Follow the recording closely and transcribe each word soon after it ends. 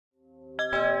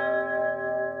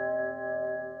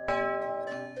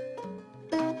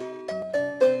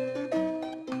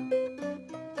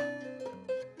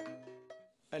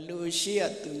လူရှိရ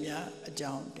သူများအ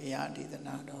ကြောင်းတရားဒေသ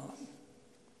နာတော်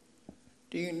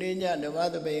ဒီနေ့ညဓမ္မ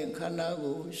သဘင်ခန္ဓာ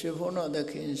ကိုရှင်ဘုန်းတော်သ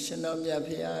ခင်ရှင်တော်မြတ်ဖ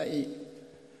ရာဤ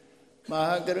မ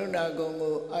ဟာကရုဏာကုံ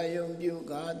ကိုအာယုံပြု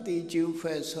ကာတိကျူ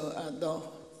ဖွဲ့ဆိုအပ်သော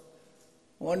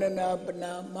ဝန္ဒနာပ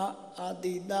နာမအာ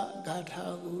တိတဂါထာ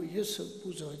ကိုရွတ်ဆိုပူ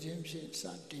ဇော်ခြင်းဖြင့်စ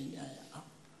တင်ကြရအောင်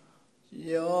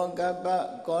ယောကပ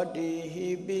ကောတိဟိ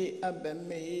ပိအပ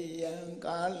မေယံ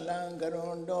ကာလံကရွ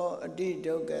န်တောအတိ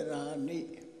ဒုက္ခရာနိ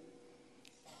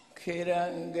ခေရံ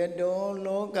ကတော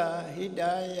လောကဟိတ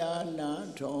ယာနာ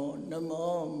ထောန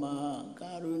မောမ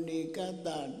ကာရုဏိကတ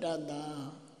တတ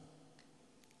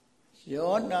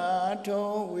ယောနာ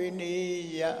ထောဝိနိ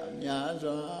ယမြာ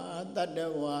စွာတတ္တ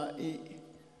ဝါဤ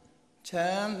ချ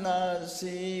မ်းသာ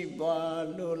စီးပွား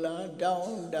လိုလားတော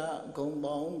င်းတဂုံ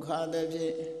ပေါင်းခါသည်ဖြ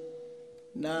င့်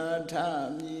နာထ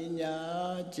မြညာ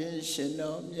ခြင်းရှင်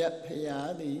တော်မြတ်ဖရာ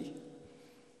သည်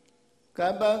က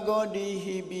ပ္ပဂေါတိ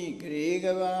ဟိပိဂရေက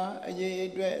ဘာအရေး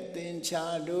အတွက်သင်္ချာ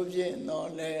တို့ဖြင့်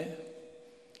တော်လဲ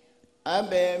အ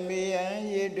ဘေမေယံ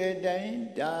ရေတွေ့တိုင်း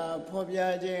တာဖော်ပြ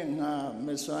ခြင်းငါမ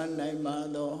စွမ်းနိုင်ပါ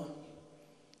သော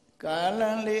ကာ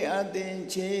လံလေးအသင်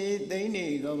ချေသိမ့်နေ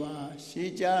ကဘာရှိ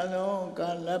ကြသောကာ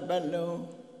လပတ်လုံး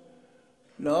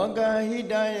လောကဟိ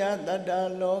တယတတ္တ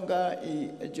လောကဤ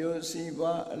အကျိုးစီး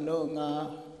ပွားအလို့ငါ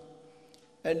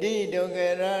အတိဒုက္ခ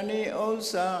ရာနိဥစ္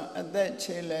စာအသက်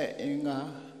ချေလက်အင်္ဂါ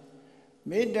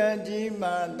မေတ္တာကြီး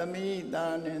မှသမိတာ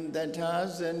နှင့်တထာ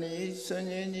ဇနီဆွန်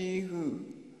ရင်ကြီးဟု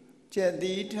ကျက်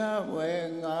တိထဝဲ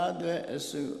ငါးသွဲအ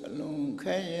စုအလုံး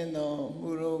ခဲရင်သောမူ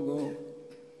ရောကို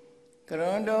ကရွ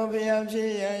န်တော်ဘုရားဖြ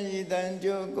စ်ရန်ဤတန်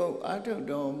ကြိုးကုတ်အထု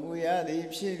တော်မူရသည်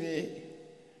ဖြစ်၍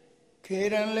ခေ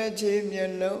ရန်လက်ချေမျ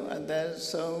က်လုံးအသက်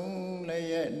ဆုံးလည်း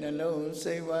ရဲ့နှလုံး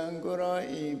စိတ်ဝံကိုရော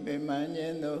ဤပင်မခြ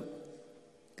င်းတို့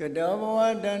ကတောဘဝ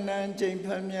တဏ္ဏကျိန်ဖ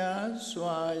မြ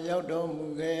စွာရောက်တော်မူ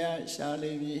ခဲ့ရရှာ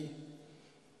လိမ့်မည်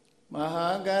မဟာ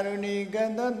ကရုဏီက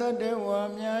တတတဝါ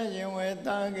များယင်ဝဲ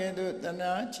သားကဲ့သို့တ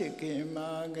နာချစ်ခင်မှာ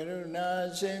ကရုဏာ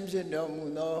ရှင်ဖြစ်တော်မူ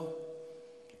သော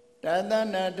တသ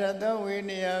နာတသဝိ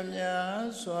နည်းများ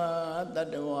စွာတ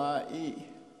တဝါဤ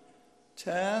ချ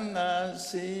မ်းသာ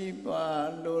စီး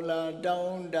ပွားလိုလားတော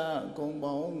င်းတဂုံ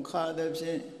ပေါင်းခါသည်ဖြ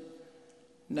င့်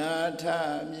နာထ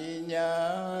မြညာ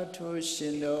ထိုရှ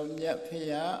င်တော်မြတ်ဖ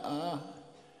ရာအား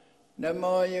န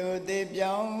မောယုတိ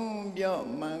ပြောင်းပြော့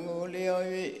မှန်ကိုလျော်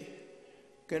၍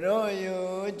ကရောယု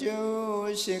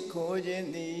ကျိုးရှိခိုးခြင်း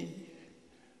သည်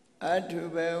အထု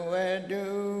ဘဝတု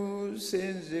စ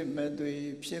င်စစ်မသွေ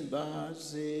ဖြစ်ပါ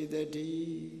စေတ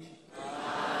ည်း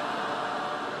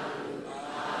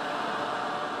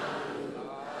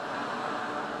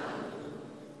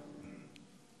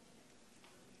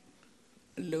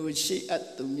လူရှိအပ်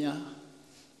သူများ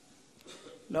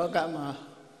လောကမှာ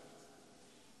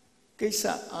ကိစ္စ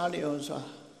အားလျော်စွာ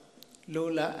လို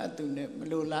လားအပ်သူနဲ့မ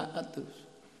လိုလားအပ်သူ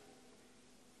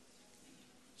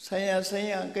ဆရာ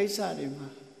ကိစ္စတွေမှာ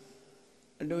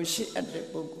အလိုရှိအပ်တဲ့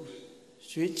ပုဂ္ဂိုလ်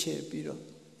ရွေးချယ်ပြီးတော့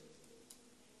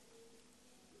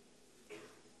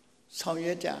ဆောင်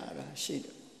ရွက်ကြတာရှိတ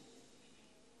ယ်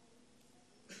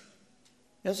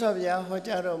မြတ်စွာဘုရားဟော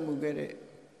ကြားတော်မူခဲ့တဲ့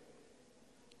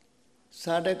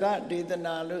သာဓကဒေသ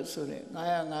နာလို့ဆိုတဲ့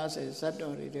950ဇတ်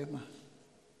တော်တွေထဲမှာ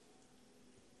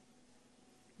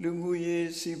လူမှုရေး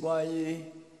စီးပွားရေး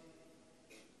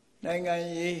နိုင်ငံ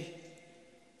ရေး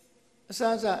အစ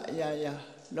စအရာရာ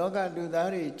လောကလူသား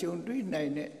တွေကြုံတွေ့နို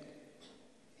င်တဲ့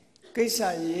ကိစ္စ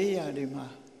ရေးရာတွေမှာ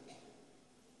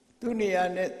သူနေရာ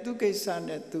နဲ့သူကိစ္စ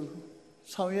နဲ့သူ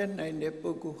ဆောင်ရွက်နိုင်တဲ့ပု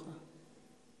ဂ္ဂိုလ်ဟာ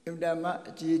အင်တာမ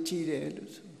အကြီးကြီးတယ်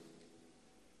လို့ဆို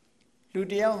လူ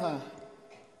တယောက်ဟာ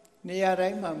နေရာတို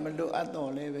င်းမှာမလိုအပ်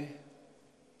တော့လဲပဲ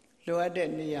လိုအပ်တဲ့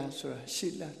နေရာဆိုတာရှိ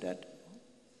လာတတ်တယ်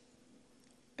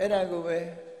အဲ့ဒါကိုပဲ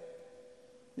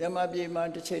မြန်မာပြည်မှာ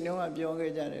တစ်ချိန်လုံးကပြော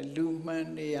ခဲ့ကြတယ်လူမှန်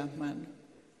နေရာမှန်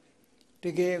တ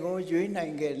ကယ်ကိုရွေးနို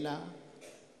င်ခဲ့လား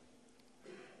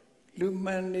လူ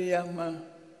မှန်နေရာမှန်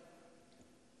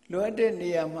လိုအပ်တဲ့နေ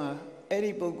ရာမှာအဲ့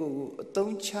ဒီပုဂ္ဂိုလ်ကိုအ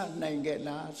သုံးချနိုင်ခဲ့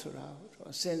လားဆိုတာကို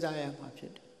စဉ်းစားရမှာဖြ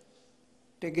စ်တယ်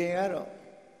တကယ်ကတော့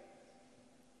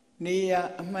နေရာ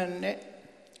အမှန်နဲ့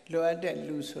လိုအပ်တဲ့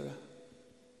လူဆိုတာ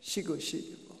ရှိကိုရှိတ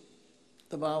ယ်ပေါ့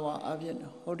တဘာဝအပြင်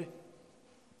တော့ဟုတ်တယ်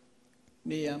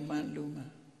နေရာမှန်လူမှ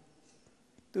န်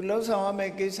သူလှုပ်ဆောင်ရမ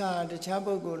ယ့်ကိစ္စဟာတခြား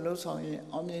ပုဂ္ဂိုလ်လှုပ်ဆောင်ရင်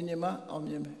အောင်မြင်နေမှအောင်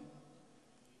မြင်မယ်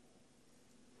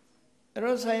အဲ့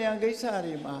တော့ဆိုင်ရာကိစ္စ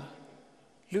တွေမှာ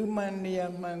လူမှန်နေရာ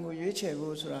မှန်ကိုရွေးချယ်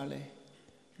ဖို့ဆိုတာလေ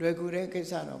လွယ်ကူတဲ့ကိစ္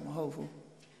စတော့မဟုတ်ဘူး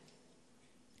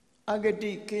အဂ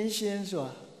တိကင်းရှင်းစွာ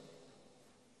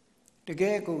တက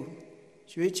ယ်ကို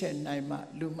ရွေးချယ်နိုင်မှ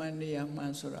လူမှန်နေရာမှ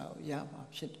န်ဆိုတာကိုရမှာ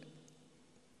ဖြစ်တယ်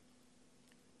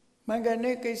မှန်ကန်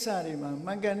တဲ့ကိစ္စတွေမှာ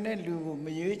မှန်ကန်တဲ့လူကိုမ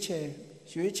ရွေးချယ်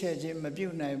ရွေးချယ်ခြင်းမပြု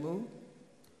နိုင်ဘူး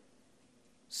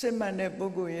စစ်မှန်တဲ့ပု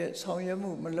ဂ္ဂိုလ်ရဲ့ဆောင်ရွက်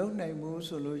မှုမလုပ်နိုင်ဘူး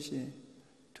ဆိုလို့ရှိရင်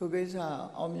ထိုကိစ္စ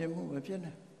အောင်မြင်မှုမဖြစ်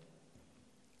နိုင်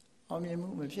အောင်မြင်မှု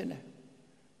မဖြစ်နိုင်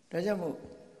ဒါကြောင့်မို့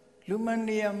လူမှန်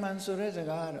နေရာမှန်ဆိုတဲ့စ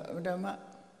ကားကတော့အမှန်တမ်း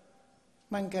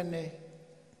မှန်ကန်တယ်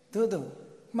သို့တော့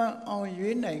မှန်အောင်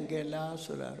ရွေးနိုင်ကြလား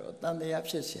ဆိုတာတော့တန်တရား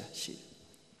ဖြစ်เสียရှိတယ်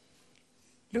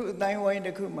လူအတိုင်းဝိုင်းတ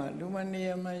စ်ခုမှာလူမှန်နေ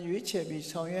ရာမှန်ရွေးချယ်ပြီး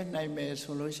ဆောင်ရွက်နိုင်မယ်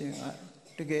ဆိုလို့ရှိရင်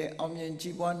တကယ်အောင်မြင်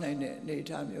ကြီးပွားနိုင်တဲ့အနေအ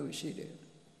ထားမျိုးရှိတယ်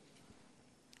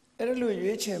အဲ့ဒါလို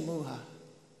ရွေးချယ်မှုဟာ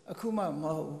အခုမှမ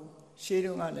ဟုတ်ဘူးရှေး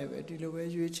တုန်းကလည်းပဲဒီလိုပဲ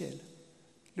ရွေးချယ်လာ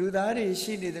လူသားတွေ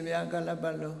ရှိနေသမျှကာလပ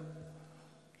တ်လုံး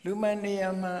လူမှန်နေရာ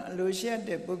မှန်အလိုရှိ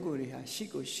တဲ့ပုဂ္ဂိုလ်တွေဟာရှိ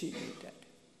ကိုရှိနေတတ်တယ်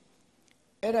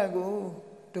အဲ့ဒါကို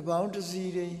တပေါင်းတစ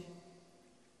ည်းတွေ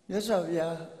မြတ်စွာဘု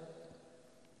ရား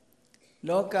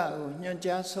လောကကိုညွှန်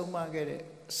ကြားဆုံးမခဲ့တဲ့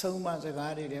အဆုံးအမစ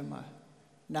ကားတွေထဲမှာ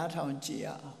နားထောင်ကြည့်ရ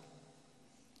အောင်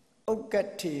ဥက္ကဋ္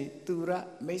ဌေသူရ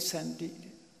မိစ္ဆန္တိ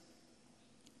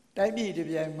တိုက်ပြည်တစ်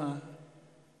ပြိုင်မှာ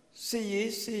စစ်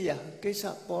ရေးစစ်ရာကိစ္စ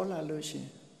ပေါ်လာလို့ရှင်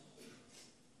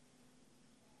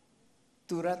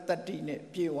သူရတတ္တိနဲ့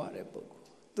ပြေဝတဲ့ပုဂ္ဂိုလ်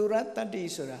သူရတတ္တိ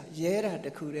ဆိုတာရဲတာတ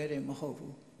ခုတည်းတည်းမဟုတ်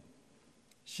ဘူး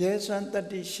ရဲစွမ်းတတ္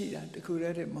တိရှိတာတခုတ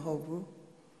ည်းတည်းမဟုတ်ဘူး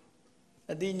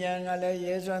အတိညာကလည်း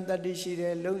ရဲစွမ်းတတ္တိရှိတ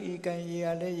ယ်လုံဤကံရေက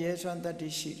လည်းရဲစွမ်းတတ္တိ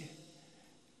ရှိတယ်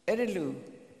အဲ့ဒီလို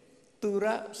သူရ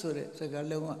ဆိုတဲ့စကား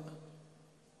လုံးက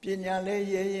ပညာလည်း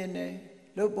ရဲရင်နဲ့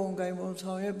လုတ်ပုံကိုင်ပုံ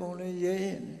ဆောင်ရွက်ပုံလည်းရဲရ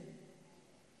င်နဲ့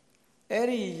အဲ့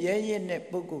ဒီရဲရင်တဲ့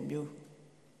ပုဂ္ဂိုလ်မျိုး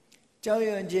ကြောက်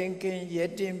ရွံ့ခြင်းကင်းရဲ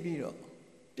တင်းပြီးတော့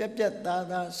ပြက်ပြက်သား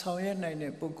သားဆောင်ရွက်နိုင်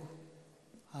တဲ့ပုဂ္ဂိုလ်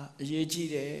ဟာအရေးကြီး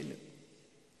တယ်လို့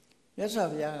မြတ်စွာ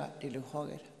ဘုရားကဒီလိုဟော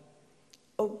ခဲ့တာ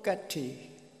ဥက္ကဋ္ဌေ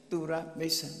သူရမိ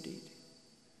စ္ဆန္တိ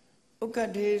ဥက္က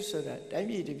ဋ္ဌေဆိုတာတိုင်း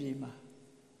ပြည်တစ်ပြည်မှာ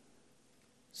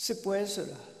စစ်ပွဲဆို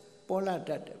တာပေါ်လာတ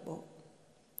တ်တယ်ပေါ့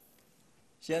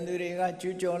ရန်သူတွေက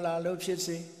ကျူးကျော်လာလို့ဖြစ်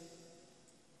စေ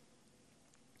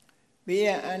ဘေးရ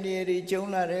န်အန္တရာယ်တွေကျုံ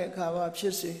လာတဲ့အခါမှာဖြ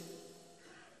စ်စေ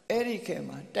အဲ့ဒီခေတ်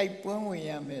မှာတိုက်ပွဲဝင်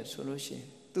ရမယ်ဆိုလို့ရှိရင်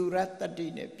သူရတတ္တိ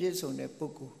နဲ့ပြည့်စုံတဲ့ပု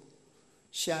ဂ္ဂိုလ်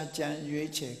ရှာကြံရွေး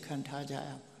ချယ်ခံထားကြရ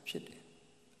မှာဖြစ်တယ်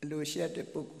အလိုရှိတဲ့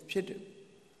ပုဂ္ဂိုလ်ဖြစ်တယ်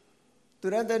သူ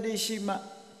ရတတ္တိရှိမှ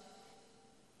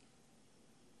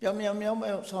ပြောင်မြောင်မြောင်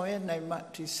ဆောင်ရွက်နိုင်မှ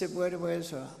ဒီစစ်ပွဲတစ်ပွဲ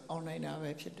ဆိုတာအောင်နိုင်တာ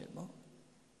ပဲဖြစ်တယ်ပေါ့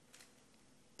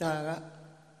ဒါက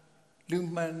လူ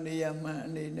မှန်နေရာမှန်အ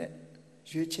နေနဲ့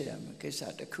ရွေးချယ်ရမယ့်ကိစ္စ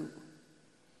တစ်ခု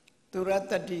သူရ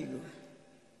တတ္တိကို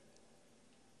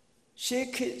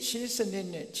ရှေးစနစ်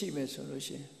နဲ့ကြည့်မယ်ဆိုလို့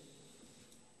ရှိရင်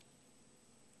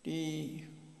ဒီ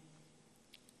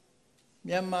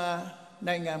မြန်မာ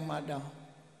နိုင်ငံမှာတောင်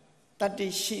တတ္တိ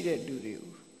ရှိတဲ့လူတွေ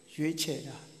ကိုရွေးချယ်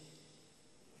တာ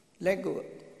လက်ကို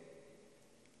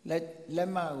လ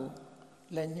က်မကို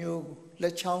လက်ညှိုးကိုလ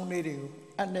က်ချောင်းလေးတွေကို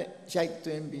အဲ့နဲ့ရိုက်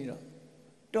သွင်းပြီးတော့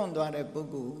တွန့်သွားတဲ့ပုဂ္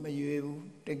ဂိုလ်မရွေးဘူး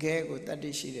တကယ်ကိုတတ္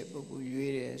တိရှိတဲ့ပုဂ္ဂိုလ်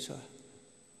ရွေးတယ်ဆိုတာ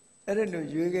အဲ့ဒါလို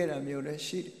ရွေးခဲ့တာမျိုးလည်း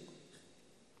ရှိတယ်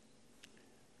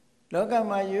လောက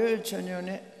မှာရွေးချွန်ချွန်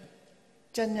နဲ့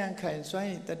ကြံ့ညံ့ခိုင်စွမ်း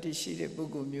ရည်တတ္တိရှိတဲ့ပု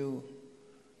ဂ္ဂိုလ်မျိုး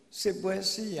စစ်ပွဲ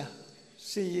စစ်ရာ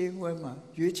စစ်ရေးပွဲမှာ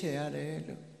ရွေးချယ်ရတယ်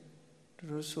လို့သူ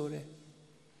တို့ဆိုတယ်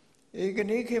ဧက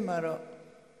နေ့ခေတ်မှာတော့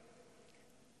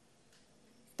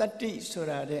တတ္တိဆို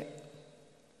တာတဲ့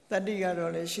တတ္တိက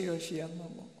တော့လည်းရှိလို့ရှိရမှာ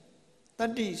ပေါ့တ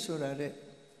တ္တိဆိုတာတဲ့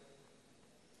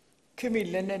ခေတ်မီ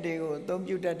လက်နက်တွေကိုအသုံး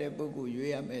ပြုတတ်တဲ့ပုဂ္ဂိုလ်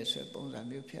ရွေးရမယ်ဆိုပုံစံ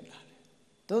မျိုးဖြစ်လာတယ်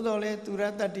သို့တော်လည်းသူရ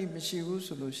တတ္တိမရှိဘူး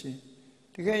ဆိုလို့ရှိရင်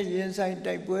တကယ်ရင်ဆိုင်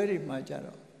တိုက်ပွဲတွေမှာကြ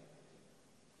တော့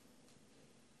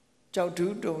ကြောက်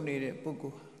တူးတုံနေတဲ့ပုဂ္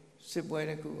ဂိုလ်စစ်ပွဲ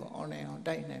တစ်ခုကိုအောင်နိုင်အောင်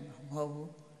တိုက်နိုင်မှာမဟုတ်ဘူး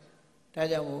ဒါ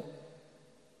ကြောင့်မို့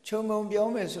ခြုံငုံပြော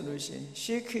မယ်ဆိုလို့ရှိရင်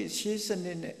ရှေးခေတ်ရှေးစန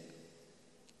စ်နဲ့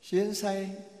ရင်ဆိုင်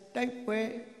တိုက်ပွဲ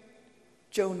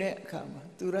ကြုံတဲ့အခါမှာ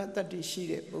သူရတတ္တိရှိ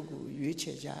တဲ့ပုဂ္ဂိုလ်ရွေးချ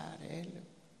ယ်ကြရတယ်လို့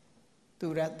သူ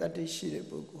ရတတ္တိရှိတဲ့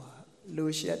ပုဂ္ဂိုလ်ဟာလို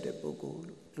ရှိတဲ့ပုဂ္ဂိုလ်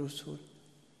လို့ဆို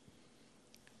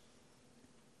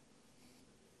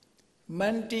မ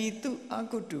န္တိတုအ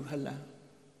ကုတုဟလံ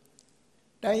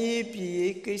တိုင်းရေးပြည်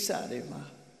ရေးကိစ္စတွေမှာ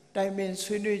တိုင်ပင်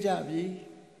ဆွေးနွေးကြပြီ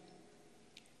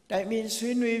တိုင်ပင်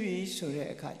ဆွေးနွေးပြီဆိုတဲ့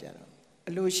အခါကျတော့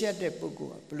အလိုရှိတဲ့ပုဂ္ဂို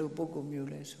လ်ကဘယ်လိုပုဂ္ဂိုလ်မျိုး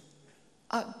လဲဆို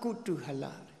အကုတုဟလ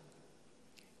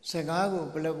စကားကို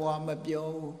ဘယ်လိုဘွားမပြော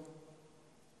ဘူး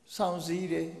စောင့်စည်း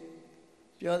တယ်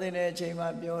ပြောတဲ့အချိန်မှာ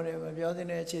ပြောတယ်မပြော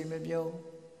တဲ့အချိန်မပြော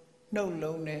နှုတ်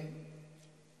လုံးတယ်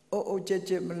အုပ်ကြက်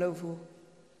ကြက်မလုပ်ဘူး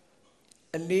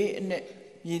အလေးအနက်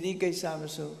မြည်သည့်ကိစ္စမ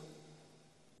ဆို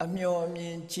အမျှော်အမြ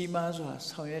င်ကြီးမားစွာ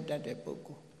ဆောင်ရွက်တတ်တဲ့ပုဂ္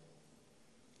ဂိုလ်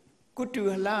ကုတု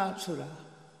ဟလဆိုတာ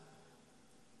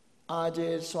အာကျေ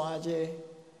စွာကျေ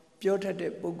ပြောတတ်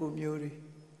တဲ့ပုဂ္ဂိုလ်မျိုးတွေ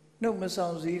နှုတ်မဆော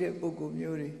င်စည်းတဲ့ပုဂ္ဂိုလ်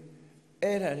မျိုးတွေ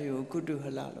အဲ့ဒါတွေကိုကုတုဟ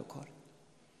လလို့ခေါ်တယ်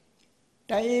တ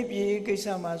တိုင်းရေးပြည်ကိစ္စ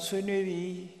မှာဆွေးနွေး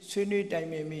ပြီးဆွေးနွေးတိုင်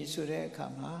ပင်ပြီးဆိုတဲ့အခါ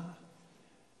မှာ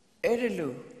အဲ့ဒီ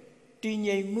လိုတည်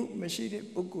ငြိမ်မှုမရှိတဲ့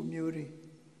ပုဂ္ဂိုလ်မျိုးတွေ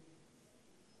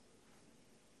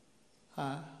ဟာ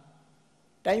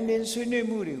တိုင်ပင်ဆွေးနွေး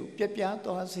မှုတွေကိုပြပြ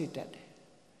သွားစေတတ်တယ်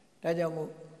။ဒါကြောင့်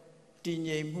မို့တည်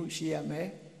ငြိမ်မှုရှိရမယ်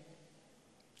။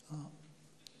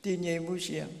တည်ငြိမ်မှု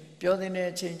ရှိရမယ်။ပြောတဲ့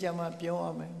အချိန်ကျမှပြောရ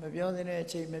မယ်။မပြောတဲ့အ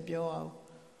ချိန်မပြောအောင်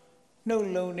နှုတ်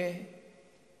လုံးနဲ့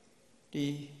ဒီ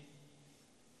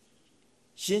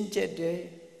ရှင်းကျက်တဲ့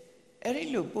အဲ့ဒီ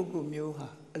လိုပုဂ္ဂိုလ်မျိုးဟာ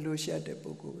အလိုရှိတဲ့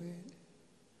ပုဂ္ဂိုလ်ပဲ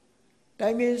။တို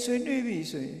င်ပင်ဆွေးနွေးပြီ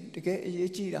ဆိုရင်တကယ်အ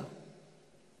ရေးကြီးတာ။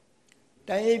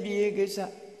တိုင်းရေးပြည်ကိစ္စ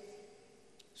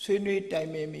ဆွေးနွေးတိုင်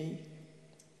ပင်ပြီး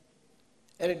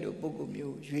အဲ့ဒီလိုပုဂ္ဂိုလ်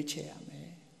မျိုးရွေးချယ်ရမ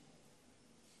ယ်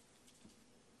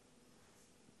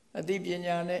အသိပ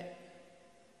ညာနဲ့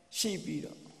ရှိပြီး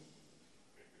တော့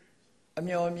အ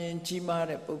မျှော်အမြင်ကြီးမား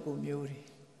တဲ့ပုဂ္ဂိုလ်မျိုးတွေ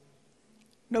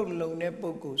နှုတ်လုံတဲ့ပု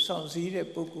ဂ္ဂိုလ်စောင့်စည်းတဲ့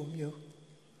ပုဂ္ဂိုလ်မျိုး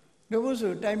တို့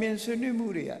ဆိုတိုင်ပင်ဆွေးနွေးမှု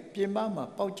တွေကပြင်ပမှာ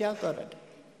ပေါက်ကြားသွားတယ်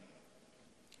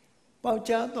ပေါက်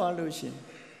ကြားသွားလို့ရှိရင်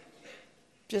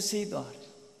ပျက်စီးသွားတယ်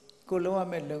ကိုလုံးဝ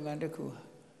မဲ့လုပ်ငန်းတစ်ခုဟာ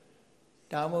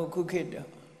ဒါမှမဟုတ်ခုခေတ်တော့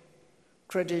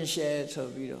credential ဆို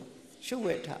ပြီးတော့ရှုပ်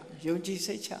ဝဲထားယုံကြည်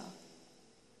စိတ်ချ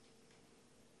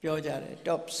ပြောကြတယ်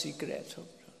top secret ဆို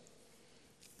ပြီးတော့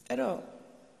အဲ့တော့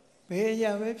ဘယ်အ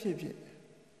ရာပဲဖြစ်ဖြစ်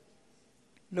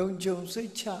လုံခြုံစိ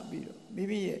တ်ချပြီးတော့မိ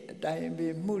မိရဲ့အတိုင်းအ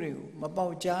ပေးမှုတွေကိုမပေါ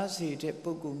က်ကြားစေတဲ့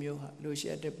ပုဂ္ဂိုလ်မျိုးဟာလို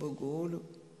ရှိတဲ့ပုဂ္ဂိုလ်လို့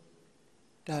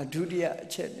ဒါဒုတိယအ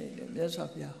ချက်နဲ့မြတ်စွာ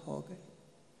ဘုရားဟောခဲ့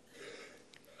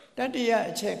တတိယ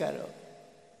အချက်ကတော့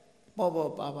ပေါ့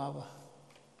ပေါ့ပါပါ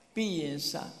ပိယင်္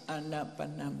စအာနာပ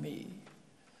နမိ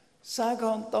စား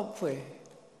ကောင်းတောက်ဖွယ်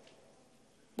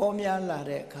ပေါ်များလာ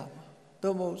တဲ့အခါမှာ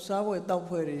သို့မဟုတ်စားဖွယ်တောက်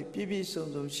ဖွယ်တွေပြည့်ပြည့်စုံ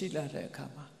စုံရှိလာတဲ့အခါ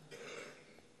မှာ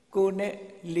ကိုယ်နဲ့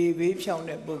လေဘေးဖြောင်း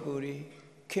တဲ့ပုဂ္ဂိုလ်တွေ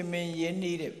ခင်မင်ရင်း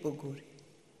နှီးတဲ့ပုဂ္ဂိုလ်တွေ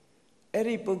အဲ့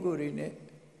ဒီပုဂ္ဂိုလ်တွေနဲ့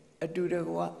အတူတ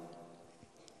ကွ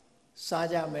စား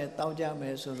ကြမယ်တောက်ကြမ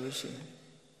ယ်ဆိုလို့ရှိရင်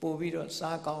ပို့ပြီးတော့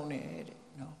စားကောင်းတယ်တဲ့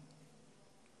နော်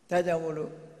ဒါကြောင့်မို့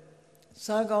လို့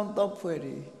စားကောင်းတောက်ဖွယ်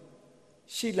တွေ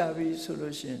ရှိလာပြီဆို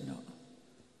လို့ရှိရင်တော့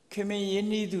ခင်မင်ရင်း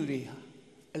နှီးသူတွေဟာ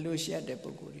အလိုရှိတဲ့ပု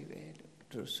ဂ္ဂိုလ်တွေပဲလို့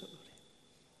သူဆိုတယ်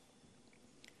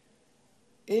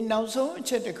အေးနောက်ဆုံးအ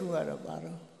ချက်တစ်ခုကတော့ပါ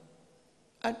တော့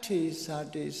အဋ္ဌိသာ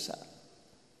တေသ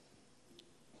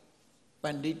ပ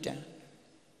န္တိတံ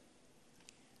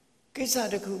ကိစ္စ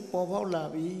တစ်ခုပေါ်ပေါက်လာ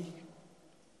ပြီ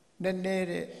နည်းနည်း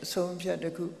တဲ့အဆုံးဖြတ်တ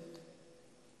စ်ခု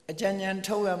အကြံဉာဏ်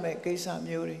ထုတ်ရမယ့်ကိစ္စ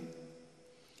မျိုးတွေ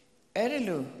အဲ့ဒီ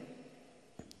လို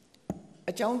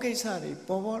အကြောင်းကိစ္စတွေ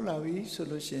ပေါ်ပေါက်လာပြီဆို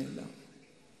လို့ရှိရင်တော့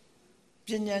ပ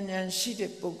ညာဉာဏ်ရှိ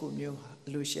တဲ့ပုဂ္ဂိုလ်မျိုးဟာအ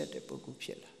လိုရှိတဲ့ပုဂ္ဂိုလ်ဖြ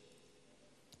စ်လာ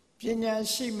ပညာ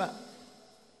ရှိမှ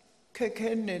ခက်ခဲ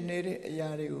နေနေတဲ့အရာ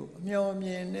တွေကိုအမျှော်အမြ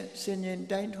င်နဲ့စင်ញင်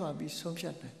တိုင်းထွာပြီးဆုံးဖြ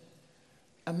တ်နိုင်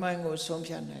အမှန်ကိုဆုံး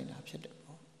ဖြတ်နိုင်တာဖြစ်တယ်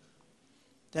ပေါ့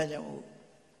ဒါကြောင့်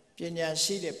ပညာ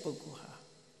ရှိတဲ့ပုဂ္ဂိုလ်ဟာ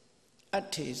အဋ္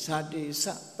ဌိဇာတိစ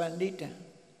ပန္တိတံ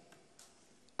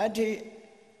အဋ္ဌိ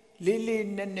လေးလေး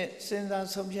နက်နက်စဉ်းစား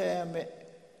ဆုံးဖြတ်ရမယ်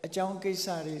အကြောင်းကိစ္စ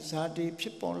တွေဇာတိဖြ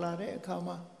စ်ပေါ်လာတဲ့အခါ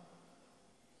မှာ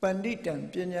ပန္တိတံ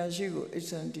ပညာရှိကိုအစ္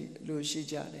ဆန္တိလို့ရှိ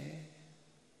ကြတယ်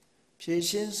ဖြည့်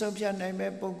ရှင်းဆုံးဖြတ်နိုင်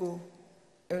မဲ့ပုဂ္ဂို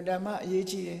လ်ဓမ္မအရေး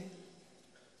ကြီးတယ်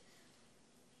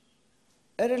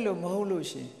အဲ့ဒါလို့မဟုတ်လို့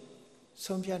ရှင်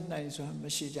ဆုံးဖြတ်နိုင်စွာမ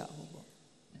ရှိကြဘူးပေါ့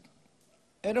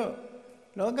အဲ့တော့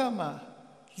လောကမှာ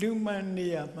လူမှန်နေ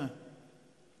ရမှန်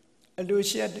အလို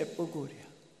ရှိတဲ့ပုဂ္ဂိုလ်တွေ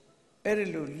အဲ့ဒီ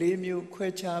လို၄မျိုးခွဲ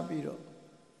ခြားပြီးတော့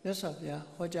မြတ်စွာဘုရား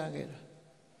ဟောကြားခဲ့တာ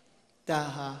ဒါ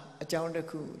ဟာအကြောင်းတစ်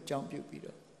ခုအကြောင်းပြုပြီး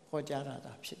တော့ဟောကြားတာ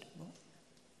ဖြစ်တယ်ပေါ့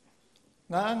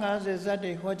50ဇတ်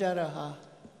တွေဟောကြားတာဟာ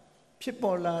ဖြစ်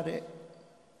ပေါ်လာတဲ့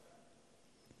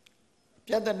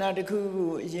ပြဿနာတစ်ခု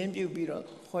ကိုအရင်ပြုပြီးတော့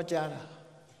ဟောကြားတာ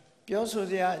ပြောဆို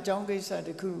စရာအကြောင်းကိစ္စတ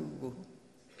စ်ခုကို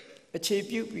အခြေ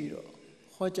ပြုပြီးတော့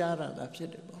ဟောကြားတာသာဖြစ်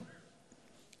တယ်ပေါ့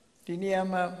ဒီနေရာ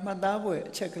မှာမှတ်သားဖွယ်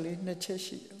အချက်ကလေး2ချက်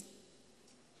ရှိတယ်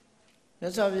မြ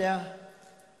တ်စွာဘုရား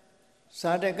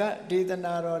ဇာတကဒေသ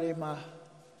နာတော်တွေမှာ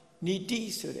နိတိ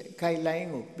ဆိုတဲ့ guideline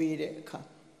ကိုပေးတဲ့အခါ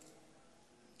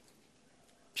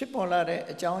ဖြစ်ပေါ်လာတဲ့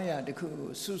အကြောင်းအရာတစ်ခု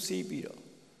ကိုစုစည်းပြီးတော့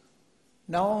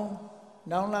နော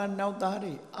င်လာနောက်သား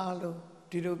တွေအားလုံး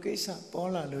ဒီလိုကိစ္စ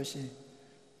ပေါ်လာလို့ရှိရင်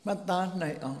မှတ်သား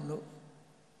နိုင်အောင်လို့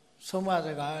ဆုံးမစ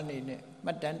ကားအနေနဲ့မှ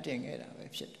တ်တမ်းတင်ခဲ့တာပဲ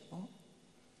ဖြစ်တယ်ပေါ့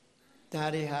ဒါ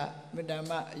တွေဟာမေတ္တာ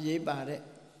မအရေးပါတဲ့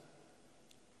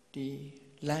ဒီ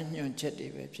လမ်းညွှန်ချက်တွေ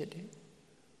ပဲဖြစ်တယ်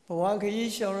ဘဝခ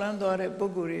ရီးရှောင်လန်းသွားတဲ့ပု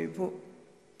ဂ္ဂိုလ်တွေဖို့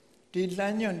ဒီလ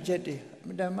မ်းညွှန်ချက်တွေ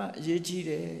မေတ္တာမအရေးကြီး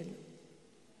တယ်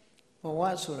ဘဝ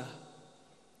ဆိုတာ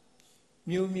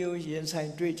မျိုးမျိုးရင်ဆို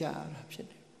င်တွေ့ကြရတာဖြစ်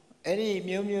တယ်အဲ့ဒီ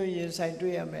မျိုးမျိုးရင်ဆိုင်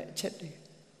တွေ့ရမယ့်အချက်တွေ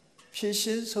ဖြစ်ရှ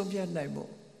င်းဆုံးဖြတ်နိုင်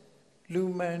ဖို့လူ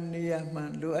မှန်နေရာမှ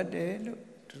န်လိုအပ်တယ်လို့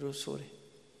သူတို့ဆိုတယ်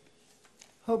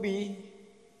ဟုတ်ပြီ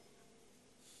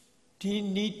ဒီ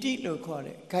နီတိလို့ခေါ်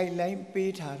တဲ့ guideline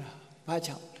ပေးထားတာဘာ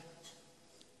ကြောင့်လဲ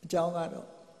အကြောင်းကတော့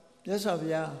မြတ်စွာဘု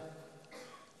ရား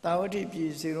တာဝတိပြည်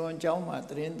ဇေရွန်အကြောင်းမှာ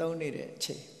တရင်သုံးနေတဲ့အ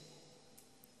ချိန်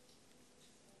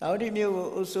တာဝတိမြို့ကို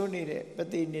အုပ်စိုးနေတဲ့ပ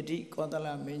တိနိတိကောသလ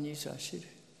မင်းကြီးဆိုတာရှိတ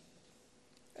ယ်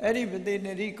အဲ့ဒီပတိ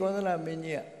နိတိကောသလမင်း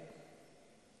ကြီးက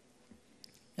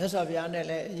မြတ်စွာဘုရားနဲ့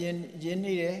လည်းရင်း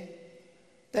နှီးတယ်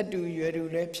တတူရွယ်တူ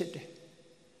လည်းဖြစ်တယ်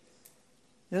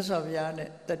မြတ်စွာဘုရားနဲ့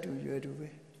တတူရွယ်တူပဲ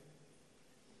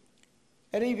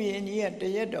အဲ့ဒီဘုရင်ကြီးကတ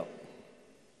ရက်တော့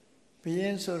ဘုရ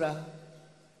င်ဆိုတာ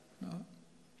နော်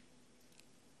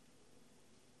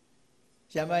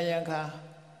ယမယံခါ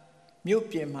မြို့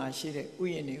ပြင်မှာရှိတဲ့ဥ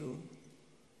ယျာဉ်တွေကို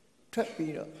ထွက်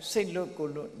ပြီးတော့စိတ်လွတ်ကို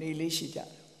ယ်လွတ်နေလေးရှိကြတယ်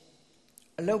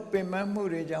အလုတ်ပင်ပန်းမှု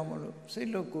တွေကြောင့်မလို့စိတ်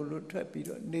လွတ်ကိုယ်လွတ်ထွက်ပြီး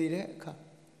တော့နေတဲ့အခါ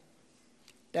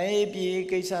တိုင်းပြည်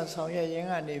ကိစ္စဆောင်ရွက်ရင်း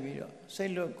ကနေပြီးတော့စိ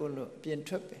တ်လွတ်ကိုယ်လွတ်ပြင်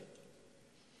ထွက်ပဲ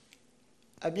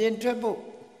အပြင်ထွက်ဖို့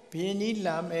ဘုရင်ကြီး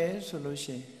လာမယ်ဆိုလို့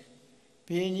ရှိရင်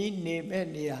ဘုရင်ကြီးနေမဲ့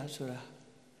နေရာဆိုတာ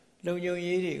လုံခြုံ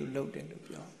ရေးတွေကိုလုပ်တယ်လို့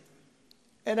ပြော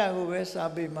အဲ့ဒါကိုပဲစာ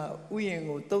ပေမှာဥယျာဉ်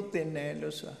ကိုတုတ်တင်တယ်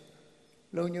လို့ဆိုတာ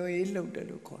လုံခြုံရေးလုပ်တယ်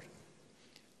လို့ခေါ်တယ်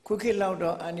ခုခေတ်လောက်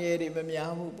တော့အန္တရာယ်တွေမ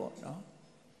များဘူးပေါ့နော်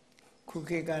ခု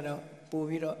ခေတ်ကတော့ပို့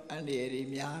ပြီးတော့အန္တရာယ်တွေ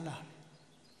များလာတယ်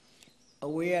အ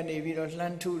ဝေးကနေပြီးတော့လှ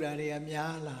မ်းထုတာတွေက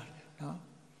များလာတယ်နော်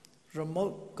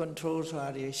remote control ဆိုတာ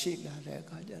တွေရှိလာတဲ့အ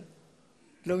ခါကျတော့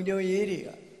လုံခြုံရေးတွေက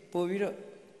ပို့ပြီးတော့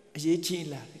အရေးကြီး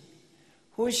လာတယ်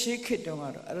ဟိုရှိခေတ်တုန်းက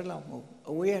တော့အဲ့ဒါလောက်မဟုတ်ဘူး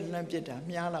အဝေးကလှမ်းပစ်တာ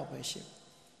မြားလောက်ပဲရှိ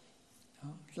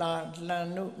နော်လှန်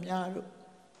တို့မြားတို့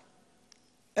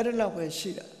အဲ့ဒါလောက်ပဲရှိ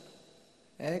တာ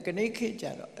ခဏခေတ်ကြ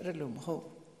တော့အဲ့ဒါလို့မဟုတ်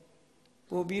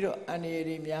ပို့ပြီးတော့အန္တရာယ်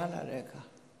တွေများလာတဲ့အခါ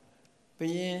ဘု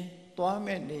ရင်သွား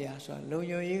မဲ့နေရာဆိုတာလုံ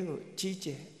ခြုံရေးကိုကြီးကျ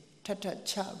ယ်ထပ်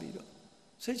ချပြီးတော့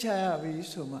စိတ်ချရပြီ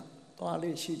ဆိုမှသွား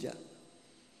လေးရှိကြ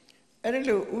အဲ့ဒါ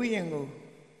လို့ဥယျာဉ်ကို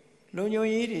လုံခြုံ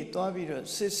ရေးတွေသွားပြီးတော့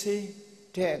စစ်ဆေး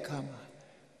တဲ့အခါမှာ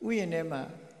ဥယျာဉ်ထဲမှာ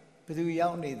ဘယ်သူရော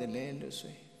က်နေသလဲလို့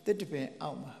ဆိုရင်တစ်တပင်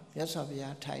အောက်မှာမြတ်စွာဘု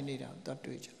ရားထိုင်နေတာကို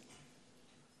တွေ့ကြ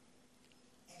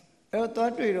အဲ့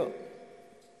တော့တွေ့တော့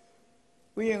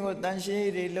ဥယျာဉ်ကိုတန်ရှင်း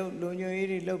ရေးတွေလုပ်လုံခြုံရေး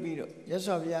တွေလုပ်ပြီးတော့မြတ်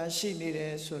စွာဘုရားရှိနေတ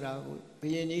ယ်ဆိုတာကိုဘု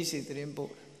ရင်ကြီးစီသတင်း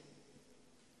ပို့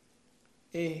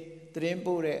သတင်း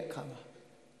ပို့တဲ့အခါမှာ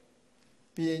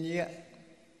ဘုရင်ကြီးက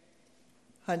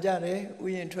ဟန်ကြတယ်ဥ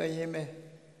ယျာဉ်ထွက်ရင်းပဲ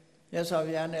မြတ်စွာ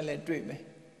ဘုရားနဲ့လည်းတွေ့မယ်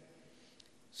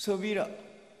ဆိုပြီးတော့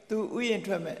သူဥယျာဉ်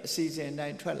ထွက်မဲ့အစီအစဉ်တို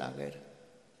င်းထွက်လာခဲ့တယ်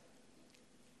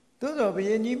သို့တော်ဘုရ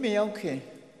င်ကြီးမရောက်ခင်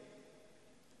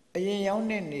အရင်ရောက်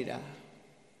နေတာ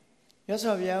မြတ်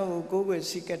စွာဘုရားကိုကိုးကွယ်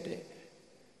စိတ်ကတဲ့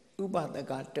ဥပဒ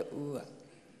ကတူက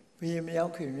ဘုရင်မရော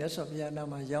က်ခင်မြတ်စွာဘုရားနာ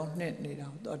မှာရောက်နေတာ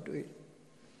တော့တွေ့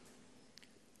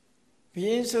ဘုရ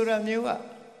င်ဆိုတာမျိုးက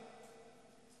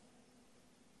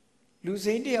လူ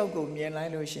စိမ်းတယောက်ကိုမြင်လို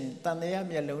က်လို့ရှင်တန်တရား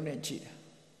မျက်လုံးနဲ့ကြည့်တာ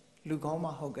လူကောင်းမ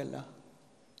ဟုတ်ကလား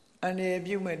အန္တရာယ်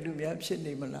ပြုမဲ့လူများဖြစ်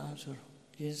နေမလားဆိုတော့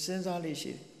ရင်စဉ်းစားလေး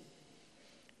ရှိတယ်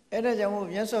အဲ့ဒါကြောင့်မို့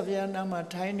မြတ်စွာဘုရားနာမှာ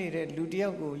ထိုင်းနေတဲ့လူတယော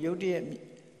က်ကိုရုတ်တရက်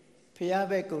ဘုရား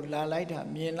ဘက်ကိုလာလိုက်တာ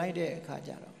မြင်လိုက်တဲ့အခါ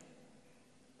ကျတော့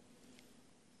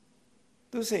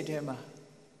သူ့စိတ်ထဲမှာ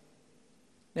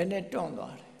နည်းနည်းတွန့်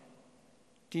သွားတယ်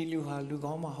ဒီလူဟာလူ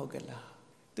ကောင်းမဟုတ်ကလား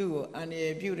သူ့ကိုအန္တရာ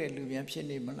ယ်ပြုတဲ့လူများဖြစ်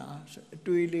နေမလားဆိုအ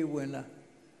တွေးလေးဝင်လာ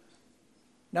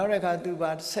နောက်တစ်ခါသူ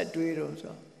ပါဆက်တွေးတော့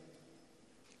ဆို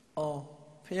အော်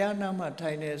ဘုရားနာမှာ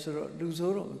ထိုင်နေဆိုတော့လူ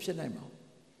ဆိုးတော့မဖြစ်နိုင်ပါဘူး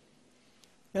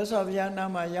မြတ်စွာဘုရားနာ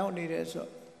မှာရောက်နေတယ်ဆို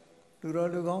လူတော်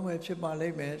လူကောင်းပဲဖြစ်ပါလိ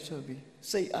မ့်မယ်ဆိုပြီး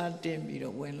စိတ်အားတင်းပြီး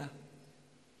တော့ဝင်လာ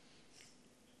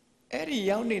အဲ့ဒီ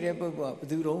ရောက်နေတဲ့ပုဂ္ဂိုလ်ကဘယ်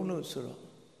သူတုံးလို့ဆိုတော့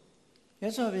မြ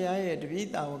တ်စွာဘုရားရဲ့တပည့်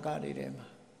တာဝကတွေထဲမှာ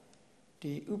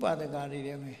ဒီဥပဒကတွေ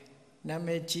ထဲမှာနာမ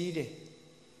ည်ကြီးတယ်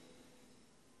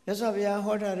မြတ်စွာဘုရား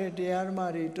ဟောထားတဲ့တရားဓမ္မ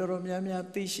တွေတော်တော်များများ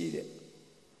သိရှိတယ်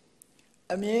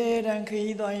အမြဲတမ်းခ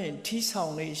ရီးသွားရင်ထီးဆော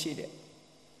င်လေးရှိတယ်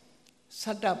သ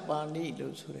တ္တပါဏိ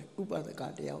လို့ဆိုတဲ့ဥပဒက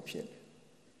တယောက်ဖြစ်တယ်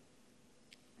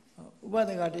ဥပ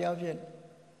ဒကတယောက်ဖြစ်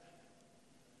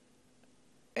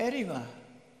အဲ့ဒီမှာ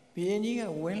ဘုရင်ကြီးက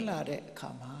ဝင်လာတဲ့အခါ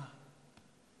မှာ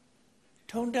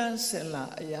ထုံတန်းစင်လာ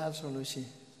အရာဆိုလို့ရှိရ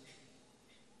င်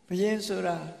ဘုရင်ဆို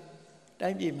တာတို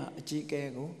င်းပြည်မှာအကြီးအကဲ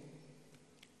ကို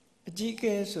အကြီးအ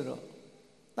ကဲဆိုတော့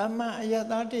တမန်အယ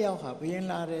သားတယောက်ဟာဘုရင်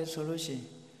လာတယ်ဆိုလို့ရှိရင်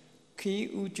ခီး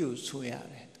ဥကျုဆိုရ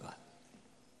တယ်သူက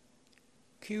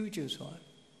ခီးဥကျုဆို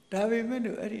ဒါပေမဲ့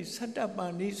လို့အဲ့ဒီသတ္တပ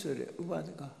န္နိဆိုတဲ့ဥပဒ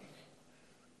က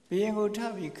ဘုရင်ကိုထ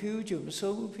ပြီးခီးဥကျုမ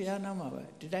ဆိုဘူးဘုရားနာမှာပဲ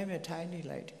ဒီတိုင်းပဲထိုင်နေ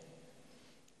လိုက်တယ်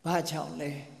ဘာကြောင့်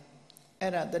လဲ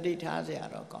အဲ့ဒါတတိထားစရာ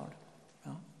တော့ကောင်းတယ်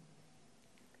နော်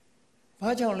ဘာ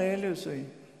ကြောင့်လဲလို့ဆိုရင်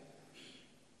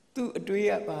သူ့အတွေး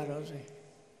ရပါတော့ဆို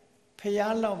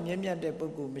ဖျားလောက်မြင့်မြတ်တဲ့ပု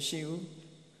ဂ္ဂိုလ်မရှိဘူး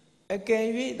အကယ်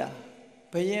၍သာ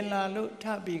ဘယင်လာလို့ထ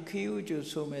ပြီးခီးဥကျူ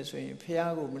ဆိုမယ်ဆိုရင်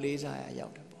ဖျားကိုမလေးစားရရော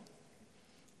က်တယ်ပေါ့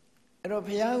အဲ့တော့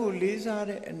ဖျားကိုလေးစား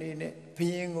တဲ့အနေနဲ့ဘ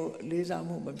ယင်ကိုလေးစား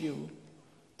မှုမပြုဘူး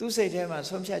သူ့စိတ်ထဲမှာ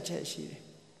ဆုံးဖြတ်ချက်ရှိတယ်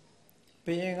ဘ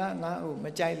ယင်ကငါ့ကိုမ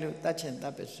ကြိုက်လို့တတ်ချင်တ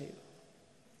တ်ပါစေ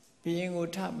ဘယင်ကို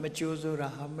ထမကြိုးဆိုတာ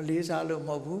ဟာမလေးစားလို့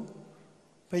မဟုတ်ဘူး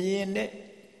ဘယင်နဲ့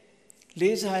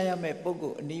လေးစားရမယ့်ပုဂ္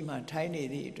ဂိုလ်အနီးမှာထိုင်နေ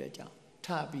သည့်အတွက်ကြောင့်ထ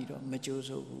ပြီးတော့မကြိုး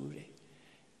ဆိုဘူးတဲ့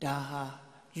ဒါဟာ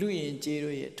လူရင်ကျေး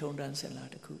တို့ရဲ့ထုံတန်းစင်လာ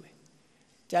တစ်ခုပဲ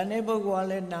ဉာဏ်တဲ့ပုဂ္ဂိုလ်က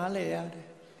လည်းနားလည်ရတယ်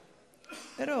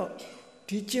အဲ့တော့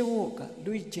ဒီကျင့်ဝတ်က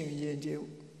လူချင်းရင်ကျင့်ဝ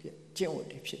တ်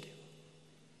တွေဖြစ်တယ်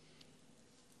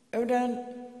အဲ့ဒါ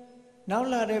နောက်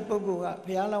လာတဲ့ပုဂ္ဂိုလ်က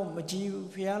ဘုရားလောက်မကြည့်ဘူး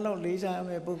ဘုရားလောက်လေးစားရ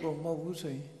မယ့်ပုဂ္ဂိုလ်မဟုတ်ဘူး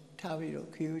ဆိုရင်ထားပြီးတော့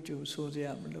ခီးဥကျူဆိုစ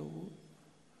ရာမလိုဘူး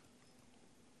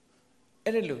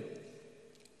အဲ့ဒါလို့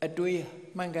အတွေး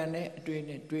မှန်ကန်တဲ့အတွေး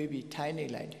နဲ့တွေးပြီးထိုင်းနေ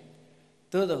လိုက်တယ်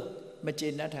သို့တော့မကျေ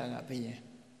နပ်တာကဘယင်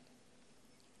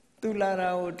သူလာတာ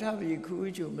ကိုထပ်ပြီး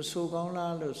ခူးကျူမဆိုကောင်း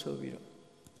လားလို့ဆိုပြီးတော့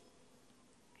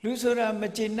လူဆိုတာမ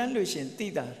ကျေနပ်လို့ရှင်သိ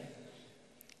တာတယ်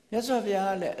မြတ်စွာဘု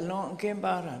ရားကလည်းအလွန်အကင်း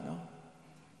ပါတာနော်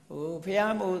ဟိုဘု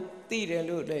ရားမို့သိတယ်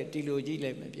လို့လည်းဒီလိုကြီးလ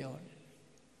ည်းမပြောနဲ့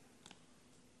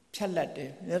ဖြတ်လက်တ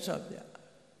ယ်မြတ်စွာဘုရား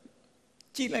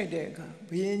ကြည့်လိုက်တဲ့အခါ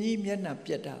ဘုရင်ကြီးမျက်နှာ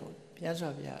ပြက်တာကိုမြတ်စွာ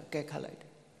ဘုရားကဲခတ်လိုက်တ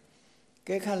ယ်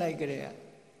ကဲခတ်လိုက်ကြတဲ့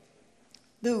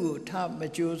သူ့ကိုထမ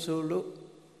ကြိုးဆိုလို့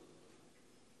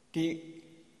ဒီ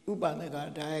ဥပဒက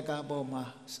ဒါယကပေါ်မှာ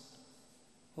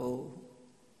ဟို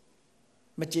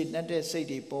မကျေနပ်တဲ့စိတ်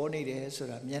တွေပေါ်နေတယ်ဆို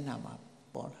တာမျက်နှာမှာ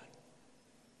ပေါ်လာတယ်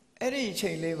အဲ့ဒီအချိ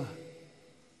န်လေးမှာ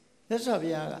မြတ်စွာဘု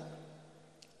ရားက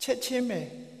ချက်ချင်းပဲ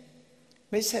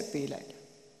မိတ်ဆက်ပေးလိုက်တယ်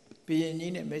ဘုရင်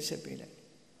ကြီးနဲ့မိတ်ဆက်ပေးလိုက်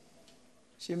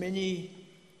ရှင်မင်းကြီး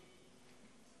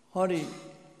ဟောဒီ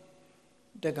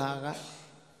တကာက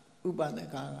ဥပဒ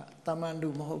ကတမန်တူ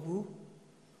မဟုတ်ဘူး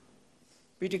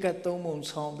ပိဋကတ်သုံးပုံ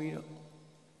ဆောင်ပြီးတော့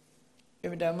အ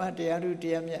မြဲတမ်းတရားဓုတ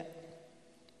ရားမြတ်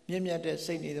မြင့်မြတ်တဲ့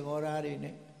စိတ်နေသဘောထားတွေ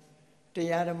နဲ့တ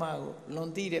ရားဓမ္မကိုလွန်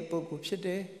သိတဲ့ပုဂ္ဂိုလ်ဖြစ်တ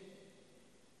ယ်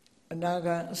အနာဂ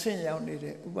တ်အဆင့်ရောက်နေ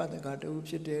တဲ့ဥပဒကတူ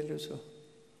ဖြစ်တယ်လို့ဆို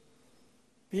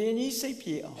ဘုရင်ကြီးစိတ်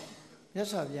ပြေအောင်မြတ်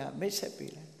စွာဘုရားမိတ်ဆက်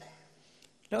ပေးလိုက်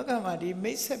လောကမှာဒီ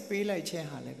မိတ်ဆက်ပေးလိုက်ခြင်း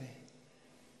ဟာလည်းပဲ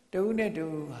တူနဲ့တူ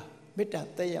ဟာမေတ္တာ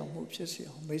တက်ရောက်မှုဖြစ်စေ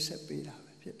အောင်မိတ်ဆက်ပေးတာ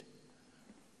ပဲဖြစ်တယ်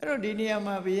အဲ့တော့ဒီနေရာ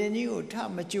မှာဘုရင်ကြီးကိုထ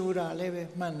မကြိုတာလည်းပဲ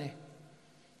မှန်တယ်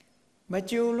မ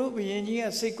ကြိုလို့ဘုရင်ကြီးက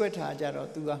စိတ်ကွက်ထားကြတော့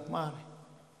သူကမှားတယ်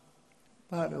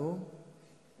ဘာလို့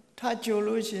ထကြို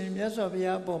လို့ရှင်မြတ်စွာဘု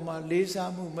ရားပေါ်မှာလေး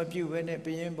စားမှုမပြုဘဲနဲ့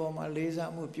ဘုရင်ပေါ်မှာလေး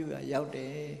စားမှုပြုရရောက်တယ်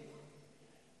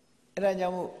အဲ့ဒါကြော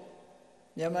င့်မို့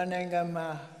မြန်မာနိုင်ငံမှာ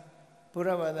ဘု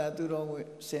ရားဘာသာသူတော်ဝင်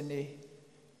စင်နေ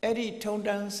အဲ့ဒီထုံတ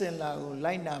န်းစင်လာကို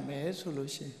လိုက်နာမယ်ဆို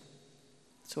လို့ရှင်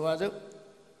ဆိုပါစို့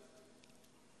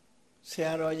ဆ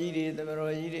ရာတော်ကြီးတွေသမ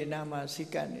တော်ကြီးတွေနားမှာစိ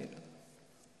တ်ကပ်နေလို့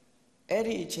အဲ့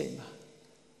ဒီအချိန်မှာ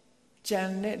ကြံ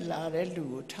နဲ့လာတဲ့လူ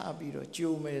ကိုထပြီးတော့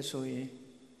ကြိုးမယ်ဆိုရင်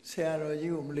ဆရာတော်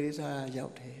ကြီးကိုမလေးစားရော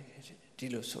က်တယ်ဒီ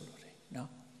လိုဆိုလို့တယ်နော်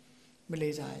မ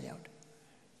လေးစားရောက်တယ်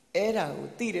အဲ့ဒါကို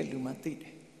သိတဲ့လူမှသိတ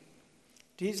ယ်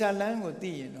ဒီဇာလန်းကို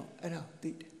သိရင်တော့အဲ့ဒါကို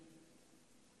သိတယ်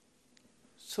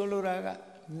ဆိုလိုတာက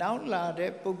နောက်လာ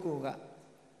တဲ့ပုဂ္ဂိုလ်က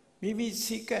မိမိ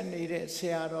စိတ်ကပ်နေတဲ့ဆ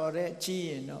ရာတော်တဲ့ကြီး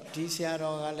ရင်တော့ဒီဆရာ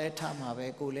တော်ကလည်းထားမှာပဲ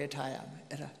ကိုလည်းထားရမယ်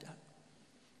အဲ့ဒါ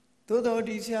သို့တော်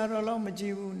ဒီဆရာတော်တော့မကြ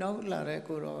ည့်ဘူးနောက်လာတဲ့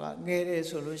ကိုတော်ကငယ်တယ်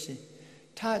ဆိုလို့ရှိရင်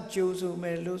ထကြိုးဆိုမ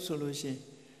ယ်လို့ဆိုလို့ရှိရင်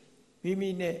မိမိ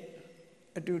နဲ့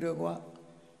အတူတကွ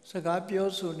စကားပြော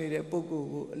ဆိုနေတဲ့ပုဂ္ဂိုလ်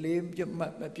ကိုအလေးမ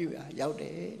ပြုတ်ရောက်တ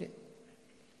ယ်တဲ့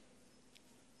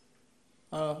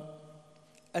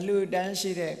အလှူဒန်း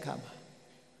ရှိတဲ့အခါမှာ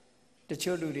တ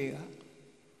ချို့လူတွေက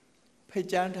ဖိတ်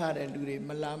ကြားထားတဲ့လူတွေမ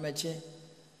လာမချင်း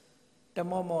တ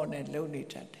မော့မော့နဲ့လုံနေ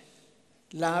တတ်တယ်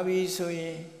လာပြီဆိုရ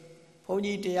င်ဘုန်း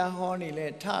ကြီးတရားဟောနေလဲ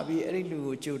ထပြီးအဲ့ဒီလူ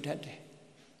ကိုကြိုတတ်တယ်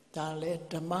ဒါလဲ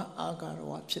ဓမ္မအာဃာရ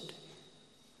ဝဖြစ်တယ်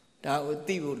ဒါကို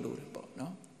သိဖို့လိုတယ်ပေါ့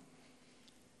နော်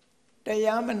တ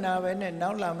ရားမနာပဲနဲ့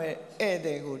နောက်လာမဲ့ဧည့်သ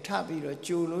ည်ကိုထပြီးတော့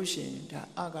ကြိုလို့ရှိရင်ဒါ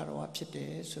အာဃာရဝဖြစ်တယ်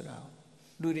ဆိုတာ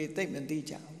လူတွေသိမသိ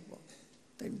ကြဘူးပေါ့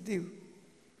သိမသိဘူး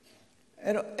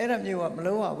အဲ့တော့အဲ့ဒါမျိုးကမ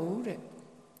လုပ်ရဘူးတဲ့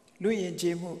လူရင်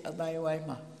ကျေးမှုအတိုင်းဝိုင်း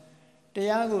မှာတ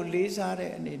ရားကိုလေးစား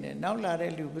တဲ့အနေနဲ့နောက်လာ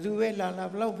တဲ့လူဘယ်သူပဲလာ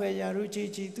ဘလောက်ပဲယာရုကြီး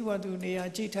ကြီးသူ့ဟာသူနေရာ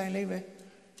ကြည့်ထိုင်လိမ့်မယ်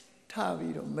ထ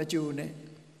ပြီးတော့မကြိုနဲ့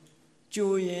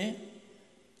ကြိုရင်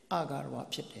အာဃာရဝ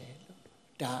ဖြစ်တယ်လို့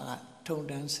ဒါကထုံ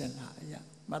တန်းစင်လာအရာ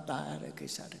မှတ်သားရတဲ့ကိ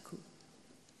စ္စတစ်ခု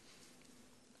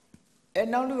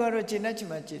နောက်လူကတော့ကျင့်တတ်ချင်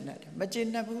မှကျင့်တတ်တယ်မကျင့်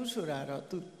တတ်ဘူးဆိုတာတော့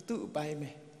သူ့အပိုင်းပဲ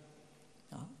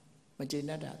နော်မကျင့်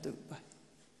တတ်တာသူ့အပိုင်း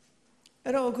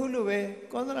အဲ့တော့အခုလိုပဲ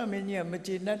ကောသလမင်းကြီးကမကျ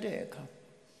င့်တတ်တဲ့အခါ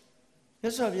မြ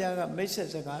တ်စွာဘုရားကမိတ်ဆက်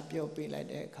စကားပြောပေးလိုက်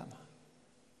တဲ့အခါမှာ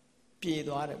ပြေ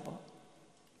သွားတယ်ပေါ့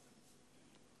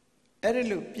အဲ့ဒီ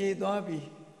လိုပြေသွားပြီး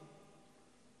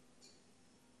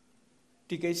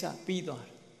ဒီကိစ္စပြီးသွားတ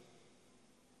ယ်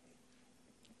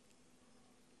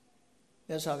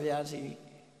မြတ်စွာဘုရားစီ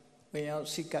ဝင်ရောက်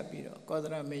စိတ်ကပ်ပြီးတော့ကောသ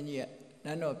လမင်းကြီးကန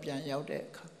န်းတော်ပြန်ရောက်တဲ့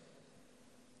အခါ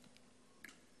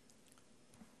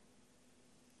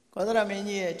ကောသလမင်း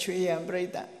ကြီးရဲ့ချွေရန်ပြိ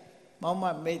ဿမောင်မ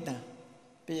မိတ်တံ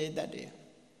ပိဋကတ်တွေ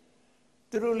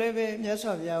သူတို့လည်းပဲမြတ်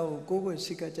စွာဘုရားကိုကိုးကွယ်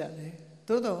စိတ်ကပ်ကြတယ်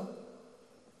သို့တော့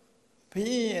ဘု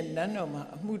ရားရဲ့နန်းတော်မှာ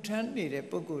အမှုထမ်းနေတဲ့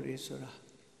ပုဂ္ဂိုလ်တွေဆိုတာ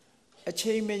အ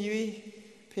ချိန်မရွေး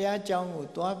ဘုရားကျောင်းကို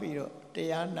သွားပြီးတော့တ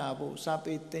ရားနာဖို့စာ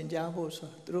ပေသင်ကြားဖို့ဆို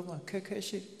တာသူတို့မှခက်ခဲ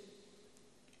ရှိတယ်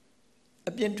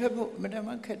အပြင်ထွက်ဖို့အမှန်တ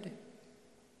မ်းခက်တယ်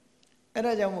အဲ့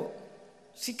ဒါကြောင့်မို့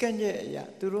စိတ်ကံရဲ့အရာ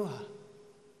သူတို့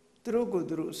ကို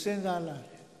သူတို့စဉ်းစားလာ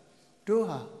တယ်တို့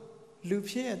ဟာလူ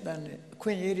ဖြစ်ရတဲ့အခွ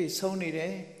င့်အရေးတွေဆုံးနေတ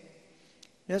ယ်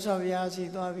မြတ်စွာဘုရားစီ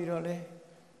သွားပြီးတော့လဲ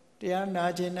တရားနာ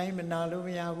ခြင်းတိုင်းမနာလို့မ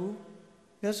ရဘူး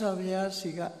မြတ်စွာဘုရားစီ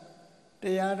ကတ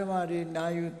ရားဓမ္မတွေနာ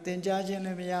ယူသင်ကြားခြင်းလ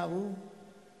ည်းမရဘူး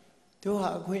တို့ဟာ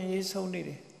အခွင့်အရေးဆုံးနေတ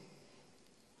ယ်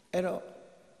အဲ့တော့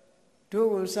တို့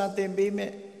ကိုစာသင်ပေး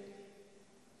မဲ့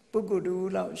ပုဂ္ဂိုလ်တူ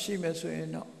လောက်ရှိမယ်ဆိုရင်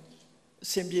တော့အ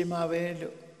ဆင်ပြေမှာပဲ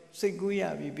လို့စိတ်ကူးရ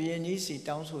ပြီးဘုရင်ကြီးစီ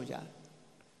တောင်းဆိုကြတယ်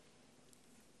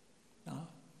နော်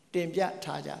တင်ပြ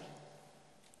ထားကြတယ်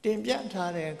တင်ပြ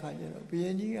ထားတဲ့အခါကျတော့ဘုရ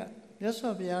င်ကြီးကမြတ်စွာ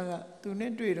ဘုရားကသူ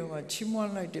နဲ့တွေ့တော့ချီးမွ